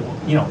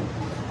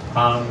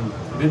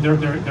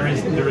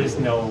there is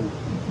no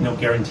no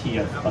guarantee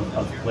of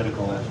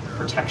political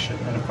protection.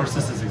 And of course,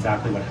 this is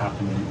exactly what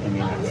happened in the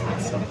United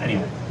States. So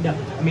anyway, Yeah,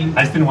 I mean,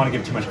 I just didn't want to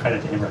give too much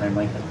credit to Abraham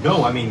Lincoln.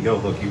 no, I mean, go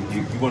look. You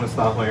want to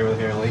stop while you're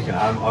here in Lincoln?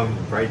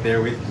 I'm right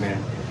there with you,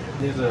 man.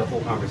 There's a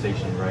whole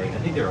conversation, right? I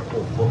think there's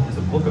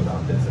a book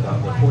about this,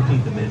 about the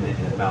 14th Amendment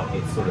and about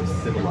its sort of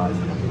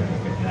civilizing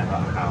America and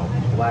about how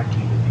Black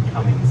people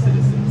becoming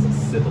citizens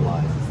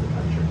civilizes the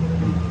country.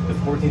 The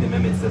 14th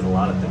Amendment says a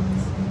lot of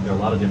things. There are a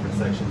lot of different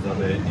sections of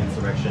it: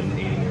 insurrection,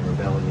 aiding and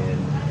rebellion.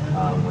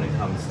 When it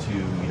comes to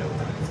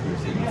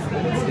conspiracy against the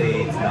United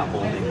States, not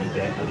holding the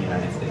debt of the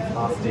United States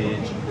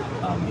hostage,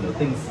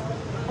 things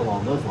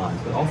along those lines,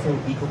 but also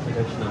equal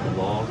protection of the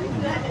law,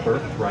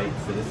 birthright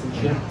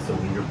citizenship. So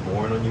when you're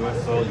born on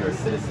U.S. soil, you're a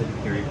citizen,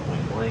 period,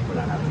 point blank. We're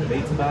not having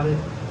debates about it.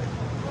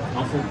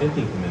 Also, the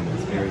 15th Amendment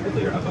is very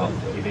clear about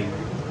giving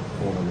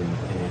formerly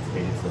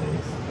emancipated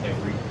slaves,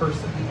 every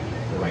person,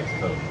 the right to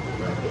vote.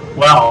 Right?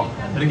 Well,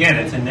 but again,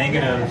 it's a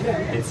negative.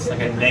 It's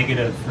like a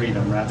negative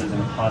freedom rather than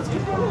a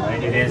positive one,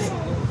 right? It is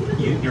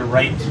your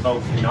right to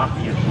vote cannot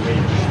be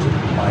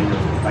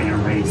abridged by your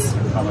race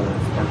or color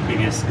or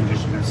previous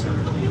condition of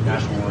servitude,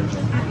 national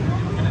origin.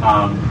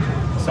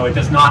 So it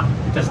does not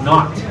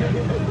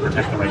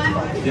protect the right to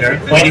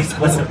vote. Quite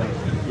explicitly.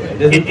 Yeah, it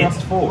doesn't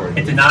thrust forward.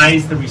 It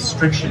denies the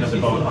restriction of the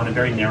vote on a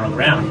very narrow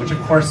ground, which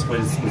of course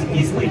was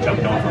easily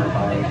jumped over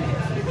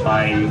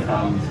by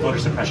voter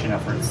suppression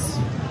efforts,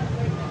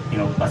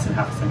 less than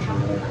half a century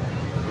later.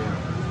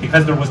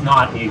 Because there was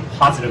not a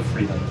positive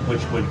freedom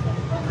which would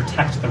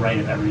protect the right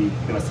of every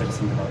U.S.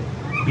 citizen to vote.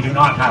 We do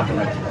not have the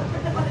right to vote.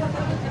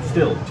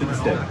 Still, to this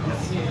day.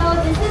 Oh,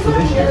 this is So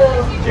this year,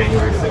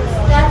 January 6th,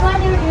 That's why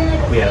they were doing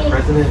like we had a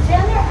president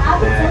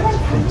that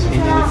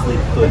continuously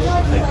pushed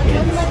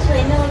against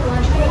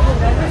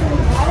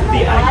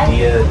the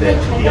idea that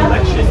the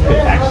election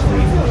could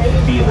actually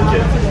be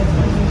legitimate,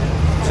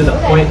 to the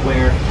point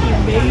where he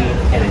made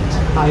an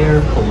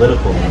entire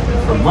political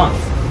movement for months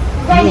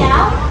right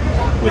now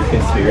with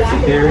conspiracy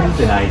theories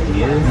and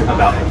ideas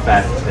about the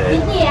fact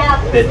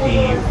that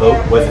the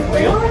vote wasn't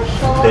real,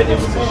 that it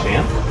was a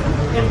sham,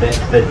 and that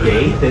the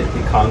day that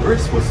the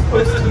Congress was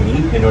supposed to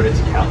meet in order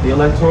to count the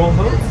electoral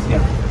votes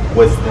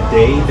was the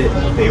day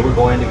that they were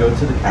going to go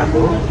to the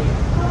Capitol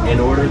in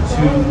order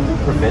to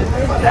prevent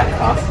that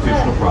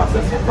constitutional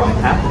process from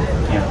happening.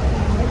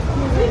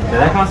 Now,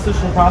 that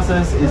constitutional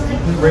process is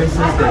deeply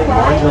racist and it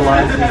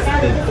marginalizes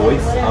the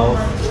voice of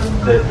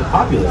the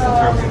populace in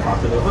terms of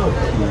popular vote.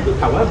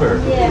 However,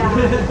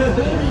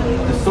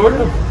 the sort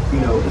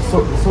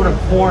of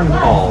horn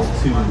call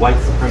to white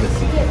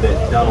supremacy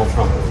that Donald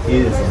Trump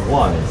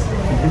was,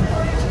 and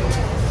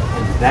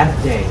that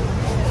day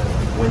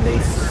when they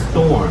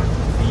stormed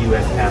the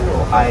U.S.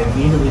 Capitol, I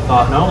immediately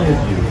thought not only of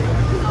you,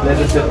 but as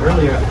I said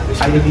earlier,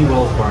 Ida B.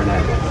 Wells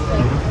Barnett,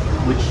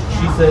 which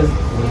she says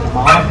when the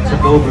mob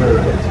took over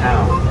the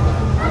town,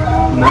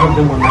 none of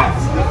them were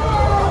masked.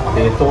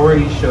 The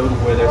authorities showed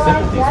where their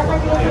sympathies were.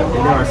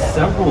 And there are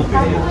several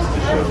videos to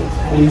show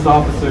police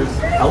officers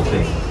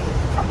helping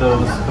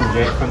those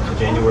from the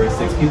January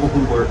 6th, people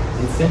who were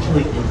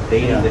essentially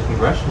invading the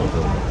congressional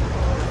building.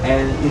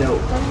 And,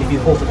 if you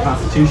hold the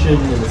Constitution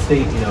in the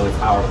state, it's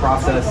our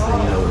process,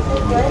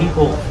 and, the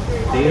people,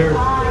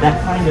 that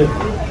kind of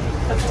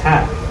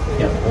attack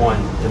on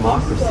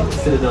democracy,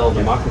 citadel of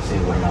democracy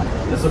and whatnot,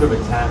 this sort of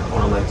attack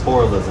on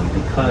electoralism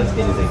because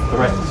it is a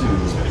threat to,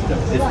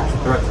 it's a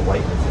threat to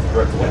whiteness, it's a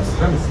threat to white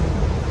supremacy.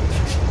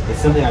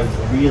 It's something I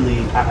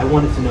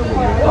wanted to know what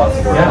your thoughts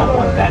were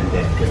on that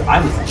day, because I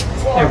was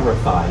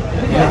terrified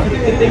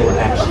that they were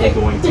actually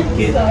going to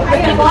get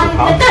members of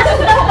Congress.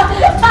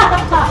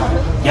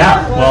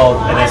 Yeah, well,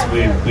 and as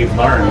we've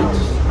learned,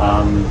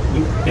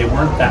 they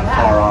weren't that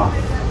far off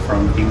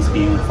from things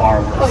being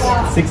far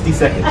worse. 60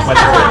 seconds whether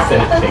the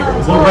Senate chamber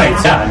was well, right,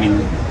 yeah, I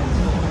mean,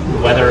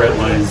 whether it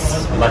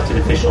was elected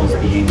officials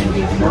being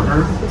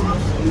murdered,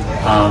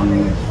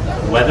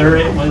 whether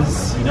it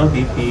was,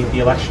 the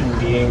election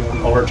being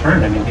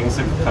overturned. I mean, things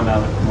have come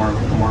out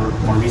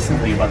more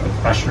recently about the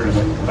pressure that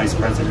the vice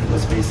president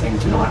was facing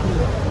to not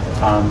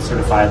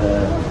certify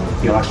the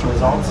election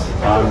results.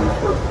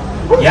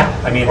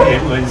 I mean,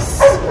 it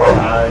was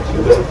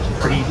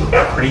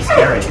pretty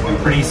scary and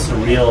pretty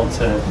surreal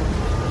to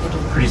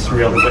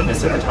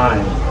witness at the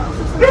time.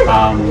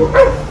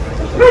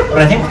 But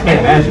I think,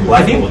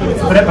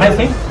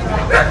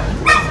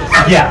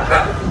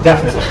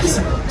 definitely,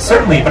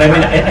 certainly. But I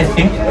mean, I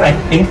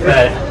think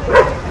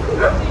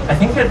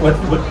that what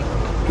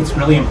it's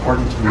really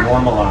important to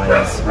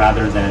normalize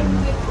rather than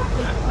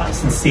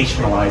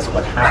sensationalize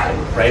what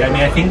happened, right? I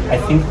mean, I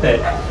think that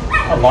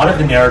a lot of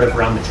the narrative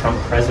around the Trump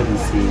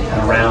presidency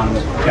and around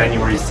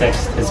January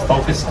 6th is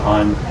focused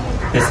on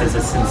this as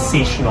a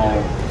sensational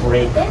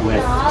break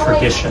with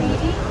tradition,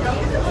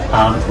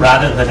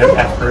 rather than an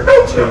effort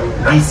to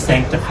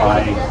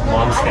re-sanctify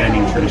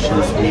long-standing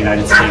traditions in the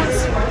United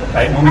States.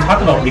 Right? When we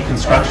talk about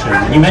Reconstruction,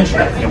 and you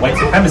mentioned it, white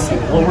supremacy,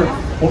 what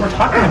we're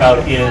talking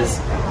about is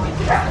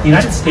the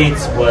United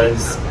States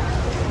was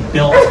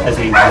built as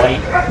a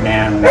white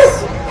man's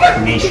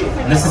nation,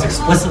 and this is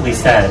explicitly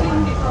said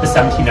in the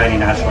 1790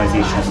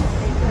 Naturalization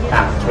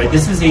Act, right?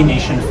 This is a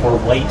nation for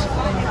white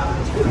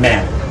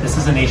men. This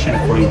is a nation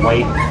for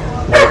white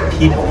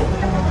people.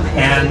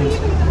 And,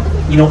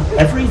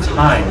 every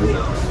time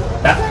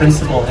that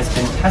principle has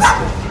been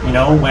tested,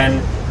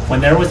 when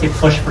there was a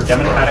push for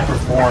democratic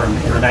reform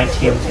in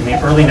the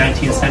early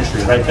 19th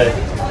century, right,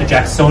 the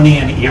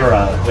Jacksonian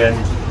era,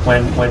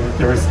 when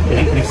there was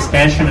an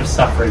expansion of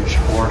suffrage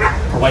for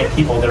white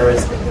people, there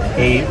was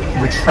a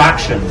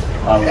retraction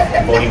of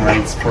voting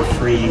rights for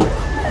free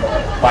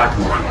black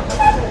men.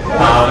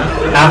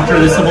 After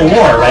the Civil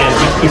War, right,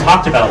 as we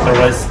talked about,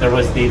 there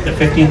was the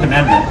 15th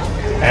Amendment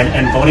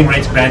and voting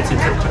rights granted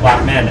to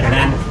black men, and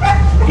then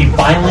a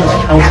violent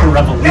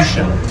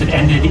counter-revolution that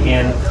ended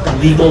in the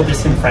legal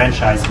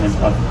disenfranchisement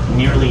of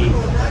nearly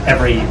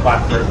every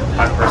black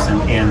person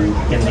in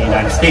the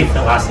United States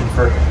that lasted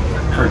for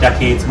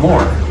decades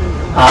more.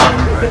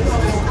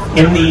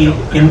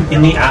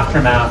 In the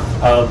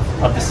aftermath of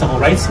the Civil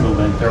Rights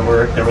Movement,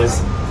 there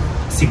was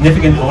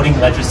significant voting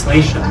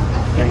legislation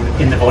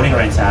in the Voting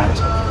Rights Act,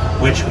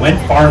 which went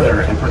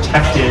farther and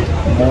protected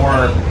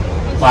more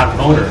black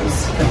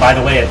voters. And by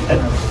the way,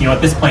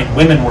 at this point,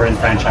 women were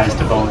enfranchised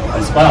to vote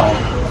as well.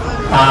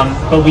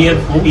 But we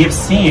have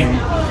seen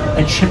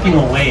a chipping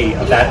away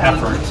of that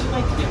effort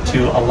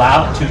to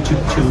allow to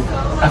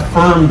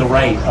affirm the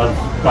right of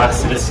black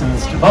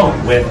citizens to vote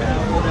with,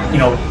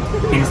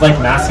 things like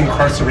mass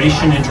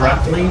incarceration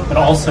indirectly, but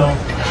also,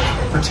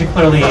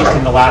 particularly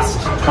in the last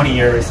 20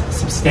 years,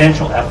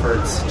 substantial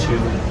efforts to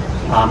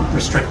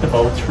restrict the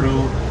vote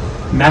through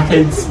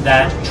methods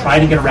that try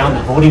to get around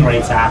the Voting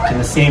Rights Act in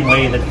the same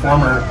way that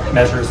former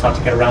measures sought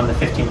to get around the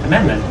 15th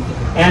Amendment.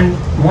 And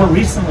more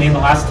recently, in the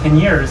last 10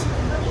 years,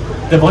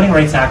 the Voting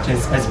Rights Act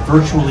has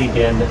virtually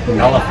been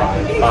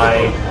nullified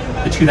by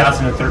the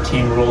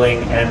 2013 ruling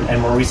and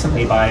more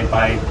recently by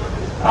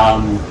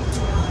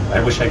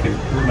I wish I could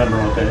remember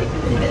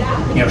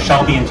what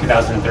Shelby in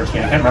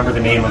 2013. I can't remember the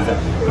name of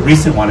the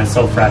recent one. It's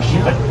so fresh.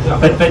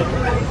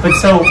 But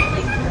so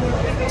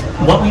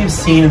what we have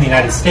seen in the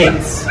United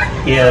States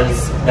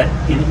is that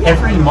in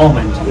every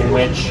moment in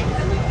which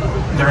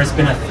there has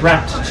been a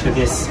threat to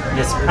this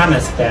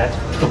premise that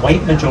the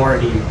white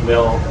majority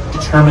will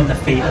determine the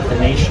fate of the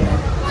nation,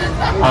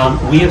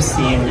 we have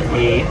seen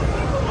a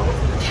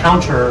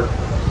counter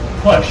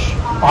push,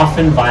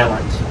 often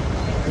violent,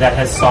 that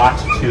has sought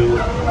to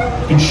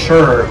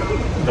ensure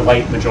the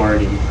white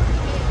majority.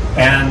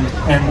 And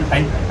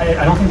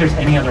I don't think there's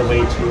any other way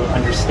to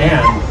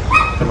understand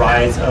the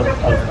rise of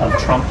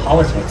Trump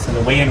politics and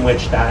the way in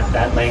which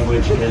that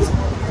language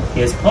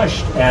is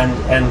pushed and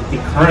the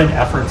current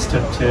efforts to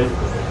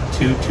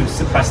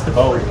suppress the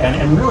vote.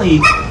 And really,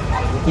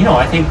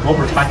 I think what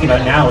we're talking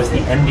about now is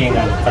the ending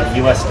of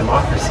U.S.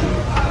 democracy.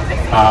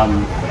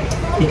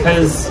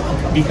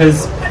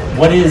 Because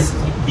what is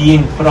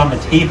being put on the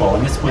table,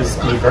 and this was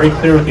made very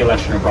clear with the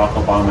election of Barack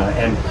Obama,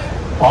 and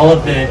all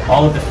of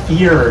the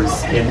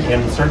fears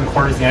in certain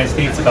quarters of the United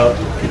States about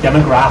the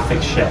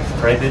demographic shift,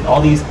 right? That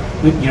all these,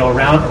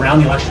 around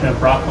the election of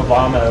Barack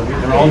Obama,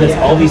 there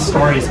are all these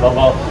stories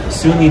about,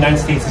 soon the United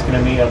States is going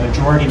to be a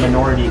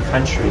majority-minority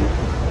country,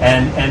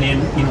 and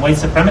in white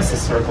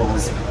supremacist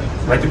circles,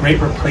 right, the Great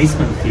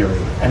Replacement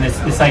theory, and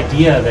this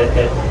idea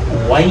that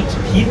white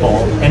people,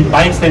 and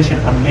by extension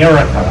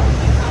America,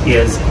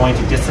 is going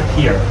to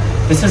disappear.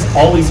 This has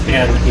always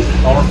been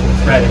a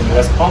powerful thread in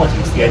U.S.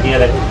 politics, the idea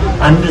that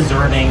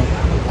undeserving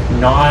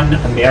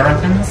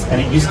non-Americans, and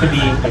it used to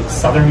be like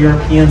Southern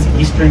Europeans,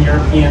 Eastern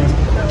Europeans,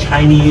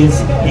 Chinese,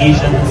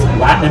 Asians,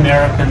 Latin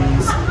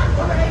Americans,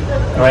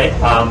 right,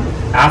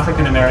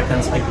 African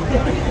Americans, like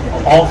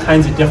all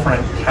kinds of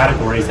different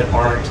categories that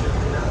aren't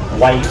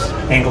white,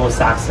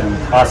 Anglo-Saxon,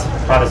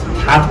 Protestant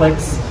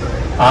Catholics.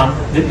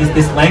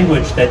 This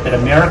language that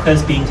America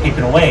is being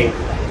taken away.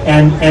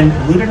 And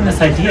rooted in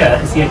this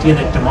idea is the idea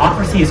that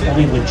democracy is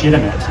only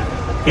legitimate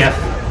if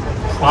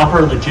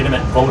proper,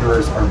 legitimate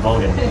voters are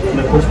voting. And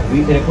of course,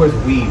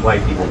 we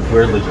white people,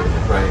 we're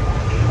legitimate, right?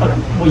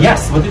 Well,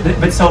 yes,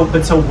 but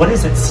so what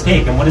is at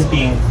stake, and what is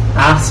being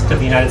asked of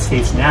the United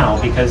States now?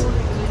 Because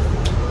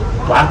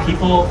black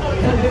people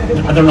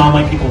and other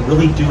non-white people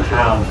really do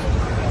have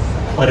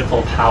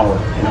political power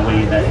in a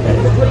way that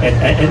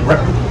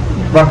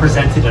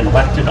represented an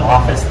elected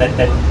office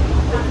that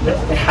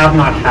have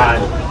not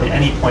had at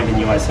any point in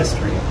U.S.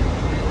 history.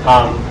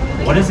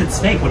 What is at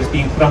stake, what is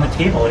being put on the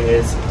table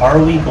is, are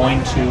we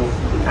going to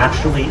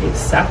actually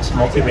accept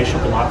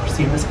multiracial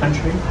democracy in this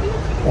country?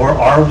 Or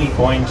are we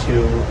going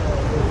to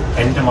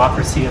end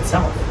democracy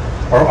itself?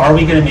 Or are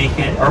we going to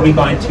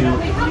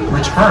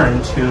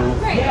return to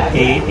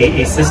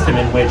a system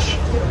in which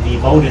the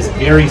vote is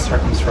very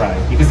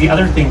circumscribed? Because the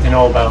other thing to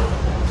know about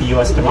the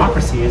U.S.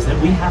 democracy is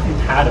that we haven't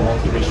had a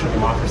multiracial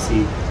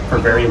democracy for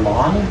very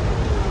long.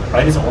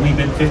 Right, it's only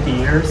been 50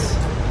 years,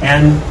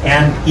 and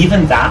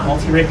even that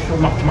multiracial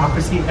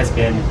democracy has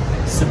been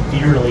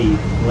severely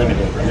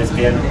limited and has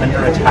been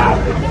under attack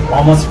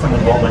almost from the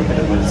moment that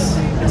it was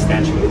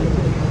instantiated.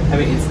 I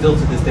mean, it's still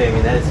to this day. I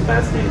mean, that is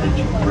fascinating that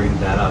you bring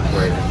that up,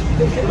 right?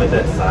 That you put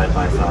that side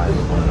by side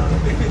with one another.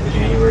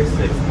 January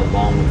 6th,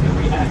 along with the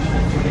reaction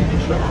to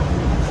Reconstruction.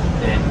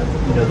 And,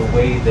 you know, the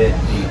way that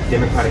the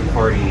Democratic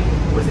Party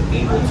was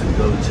able to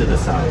go to the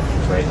South,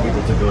 right?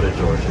 Able to go to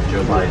Georgia,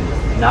 Joe Biden,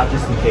 not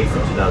just in case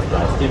of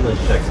 2005 stimulus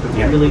checks, but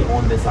really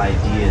on this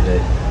idea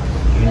that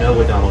you know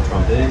what Donald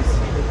Trump is,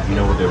 you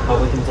know what the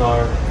Republicans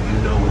are, you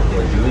know what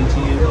they're doing to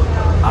you.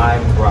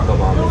 I'm Barack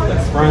Obama's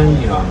best friend,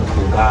 you know, I'm a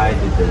cool guy,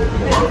 we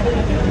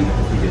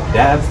did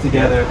dabs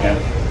together.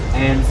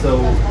 And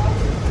so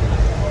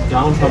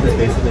Donald Trump has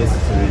basically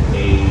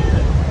instituted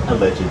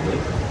allegedly,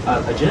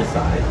 a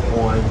genocide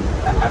on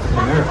African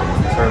Americans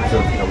in terms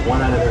of, you know,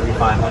 1 out of every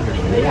 500,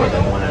 more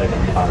than 1 out of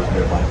every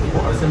 500 black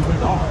people are simply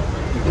gone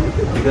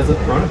because of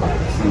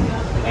coronavirus.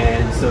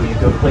 And so you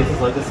go to places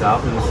like the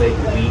South and you say,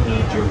 we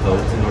need your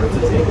votes in order to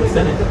take the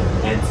Senate.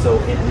 And so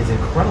it is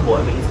incredible.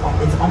 I mean,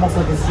 it's almost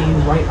like a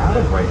scene right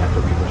after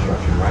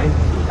Reconstruction, right?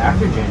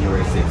 After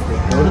January 6th, they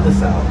go to the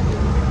South.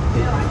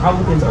 The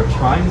Republicans are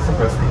trying to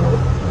suppress the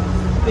vote.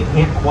 They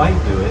can't quite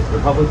do it.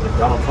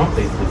 Donald Trump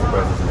basically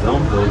suppresses his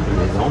own vote through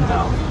his own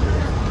mouth,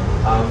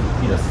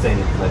 you know, saying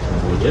the election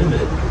was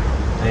legitimate.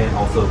 And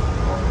also,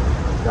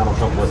 Donald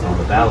Trump wasn't on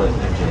the ballot in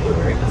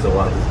January, so a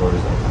lot of his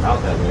voters don't come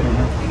out that way.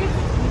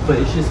 But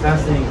it's just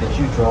fascinating that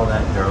you draw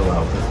that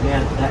parallel, because,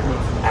 man, that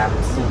makes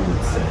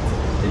absolute sense.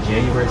 The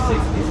January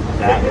 6th is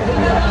that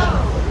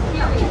reaction.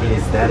 It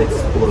is that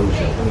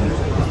explosion. I mean,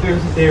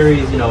 conspiracy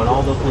theories, you know, and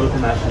all those political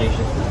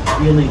machinations,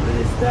 really it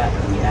is that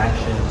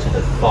reaction to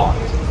the thought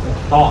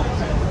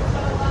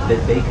that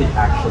they could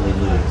actually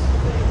lose.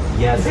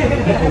 Yes,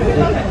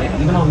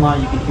 even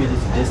online you can hear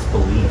this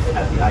disbelief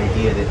at the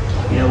idea that,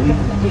 you know,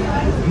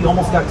 we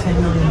almost got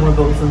 10 million more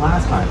votes than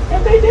last time.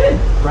 And they did,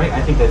 right?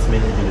 I think that's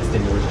mainly due to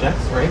stimulus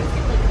checks, right?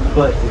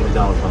 But with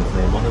Donald Trump's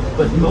name on them.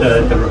 But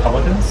the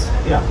Republicans?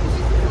 Yeah.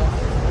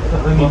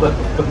 I mean, but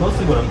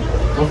mostly the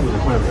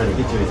point I'm trying to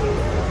get to is,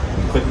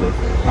 quickly,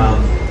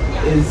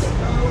 is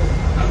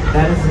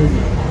that is an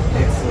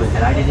excellent,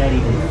 and I did not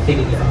even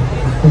think that.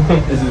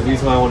 This is the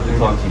reason why I wanted to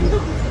talk to you.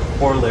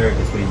 Corollary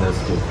between those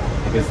two.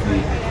 Because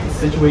the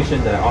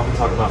situation that I often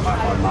talk about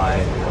on my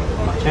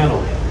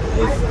channel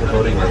is the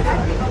Voting Rights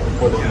Act,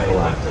 for the People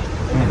Act,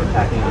 and the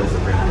packing of the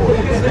Supreme Court,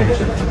 the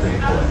expansion of the Supreme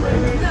Court,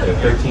 right? There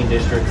are 13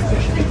 districts, there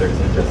should be 13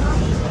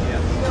 justices.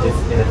 It's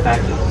in the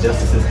fact that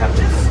justices have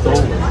been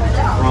stolen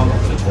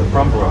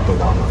from Barack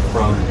Obama,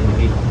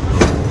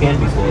 can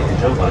be stolen from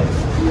Joe Biden,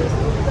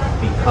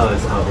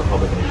 because of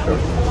Republican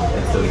instructions.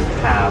 And so you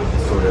have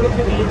this sort of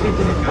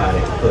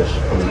anti-democratic push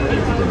from the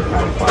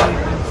anti-democratic body.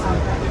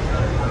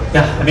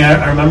 Yeah, I mean,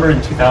 I remember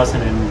in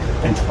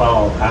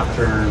 2012,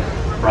 after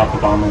Barack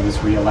Obama was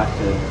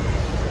reelected,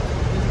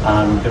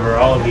 there were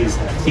all of these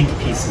think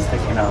pieces that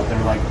came out. They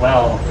were like,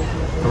 well,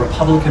 the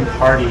Republican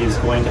Party is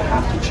going to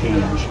have to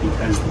change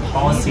because the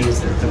policies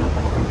that the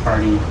Republican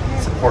Party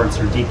supports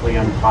are deeply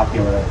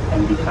unpopular,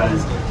 and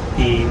because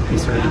the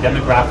sort of the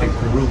demographic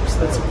groups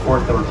that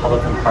support the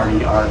Republican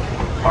Party are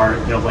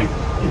you know, like,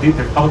 the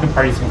Republican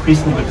Party is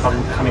increasingly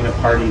becoming a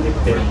party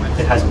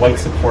that has white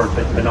support,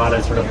 but not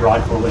a sort of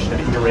broad coalition of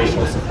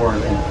interracial support,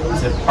 and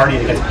it's a party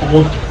that gets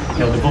old, you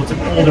know, the votes of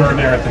older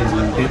Americans,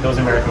 and those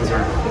Americans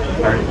are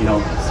you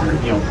know, sort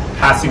of, you know,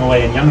 passing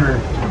away, and younger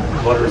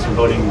voters are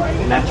voting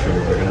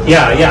naturally.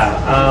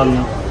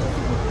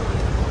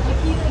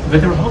 But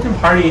the Republican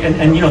Party,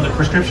 and you know, the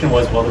prescription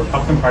was, well, the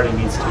Republican Party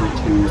needs to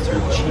sort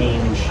of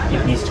change,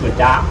 it needs to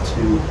adapt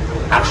to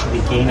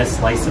actually gain a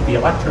slice of the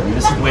electorate. And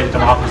this is the way that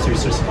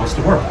democracies are supposed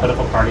to work.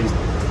 Political parties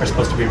are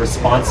supposed to be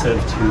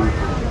responsive to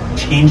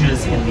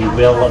changes in the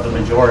will of the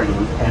majority.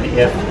 And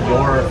if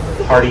your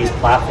party's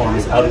platform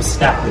is out of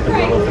step with the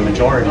will of the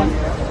majority,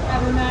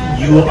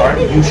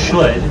 you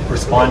should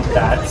respond to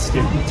that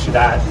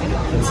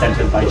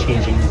incentive by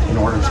changing in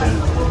order to,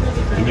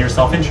 in your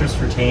self-interest,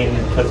 retain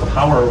political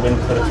power, win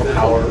political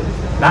power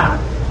back.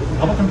 The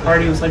Republican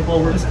Party was like,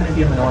 well, we're just going to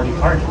be a minority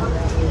party.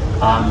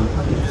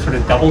 Sort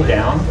of doubled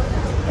down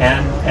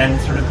and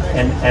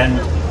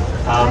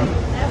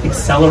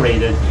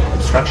accelerated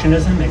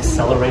obstructionism,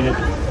 accelerated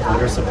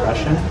voter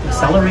suppression,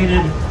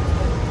 accelerated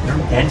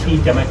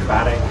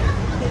anti-democratic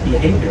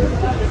behavior.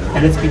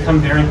 And it's become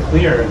very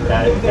clear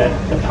that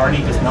the party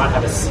does not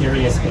have a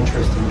serious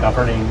interest in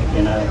governing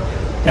in a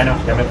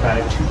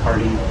democratic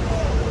two-party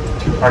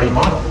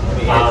model.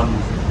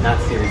 Not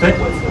serious. But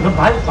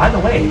by the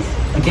way,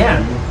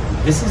 again,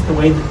 this is the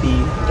way that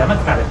the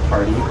Democratic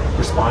Party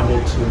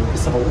responded to the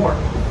Civil War.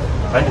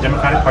 Right? The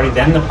Democratic Party,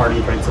 then the party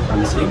of white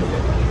supremacy,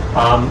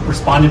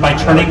 responded by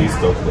turning.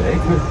 Still today.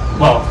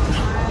 Well,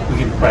 we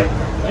can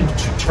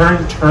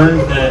turned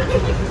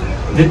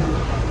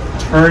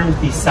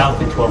the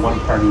South into a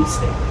one-party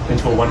state,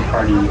 into a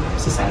one-party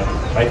society.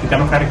 Right? The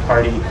Democratic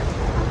Party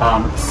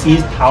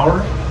seized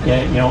power,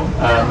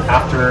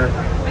 after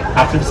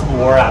the Civil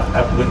War,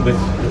 with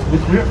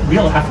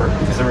real effort,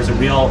 because there was a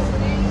real,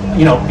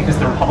 because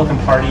the Republican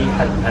Party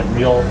had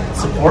real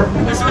support,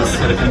 and was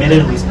sort of committed,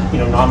 at least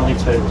nominally,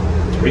 to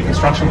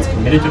Reconstruction, was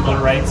committed to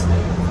voter rights.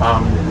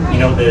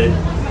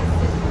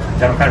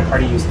 Democratic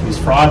Party used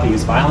fraud, they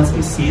used violence,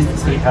 they seized the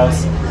State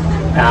House,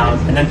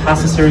 and then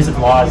passed a series of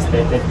laws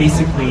that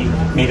basically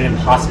made it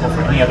impossible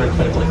for any other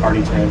political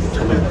party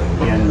to live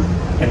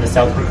in the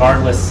South,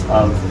 regardless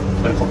of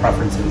political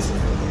preferences.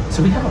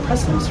 So we have a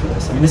precedent for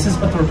this. I mean, this is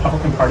what the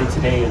Republican Party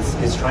today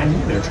is trying to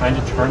do. They're trying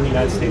to turn the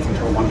United States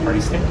into a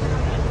one-party state.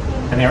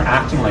 And they're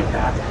acting like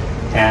that.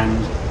 And,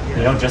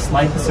 just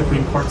like the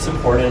Supreme Court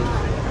supported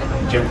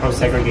Jim Crow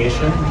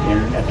segregation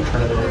at the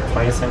turn of the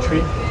 20th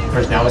century,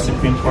 there's now a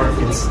Supreme Court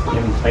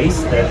in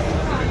place that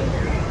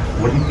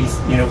wouldn't be,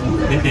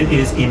 that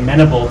is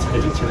amenable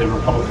to the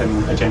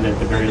Republican agenda at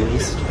the very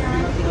least.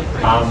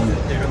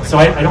 So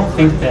I don't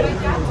think that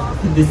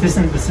this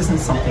isn't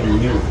something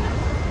new.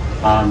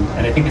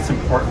 And I think it's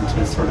important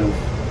to sort of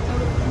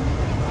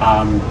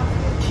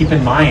keep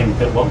in mind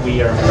that what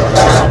we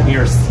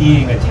are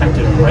seeing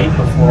attempted right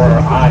before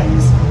our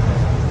eyes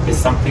is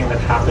something that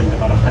happened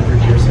about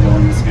 100 years ago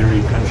in this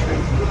very country.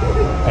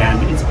 And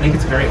I think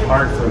it's very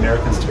hard for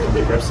Americans to come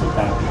to grips with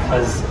that,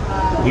 because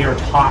we are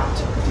taught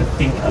to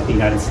think of the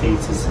United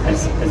States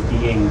as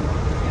being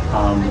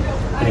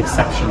an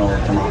exceptional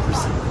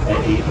democracy,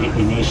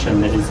 a nation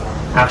that is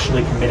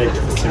actually committed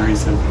to a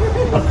series of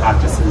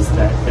practices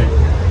that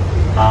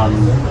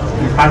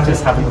in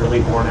practice haven't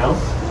really borne out.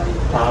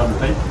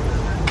 But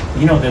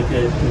we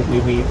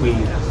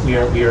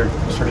are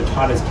sort of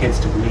taught as kids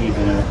to believe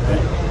in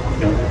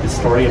the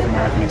story of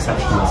American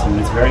exceptionalism.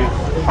 It's very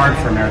hard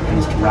for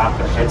Americans to wrap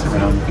their heads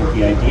around, I think,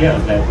 the idea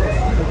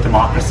that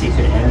democracy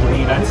could end in the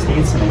United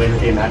States in the way that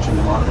they imagine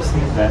democracy.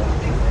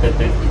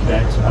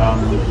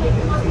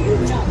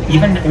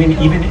 Even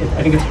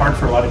I think it's hard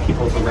for a lot of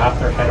people to wrap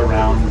their head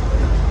around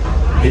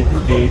the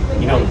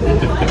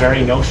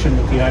very notion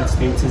that the United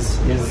States is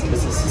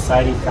a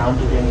society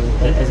founded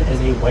as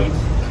a white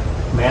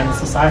man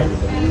society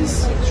that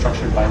is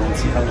structured by white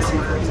supremacy,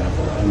 for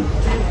example,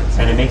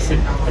 and it makes it,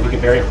 I think,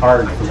 very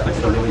hard for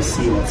people to really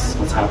see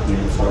what's happening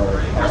before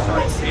our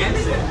eyes.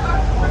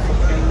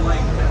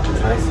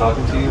 It's nice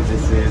talking to you.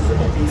 This is the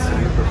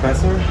history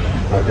professor,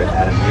 Dr.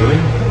 Adam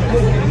Ewing.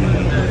 He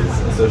is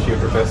associate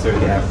professor in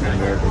the African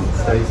American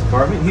Studies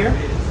department here.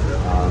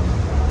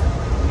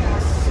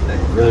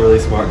 Really, really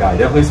smart guy.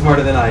 Definitely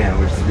smarter than I am,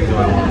 which is the reason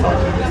why I want to talk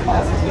to him. It's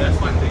awesome.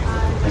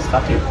 Nice to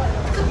talk to you.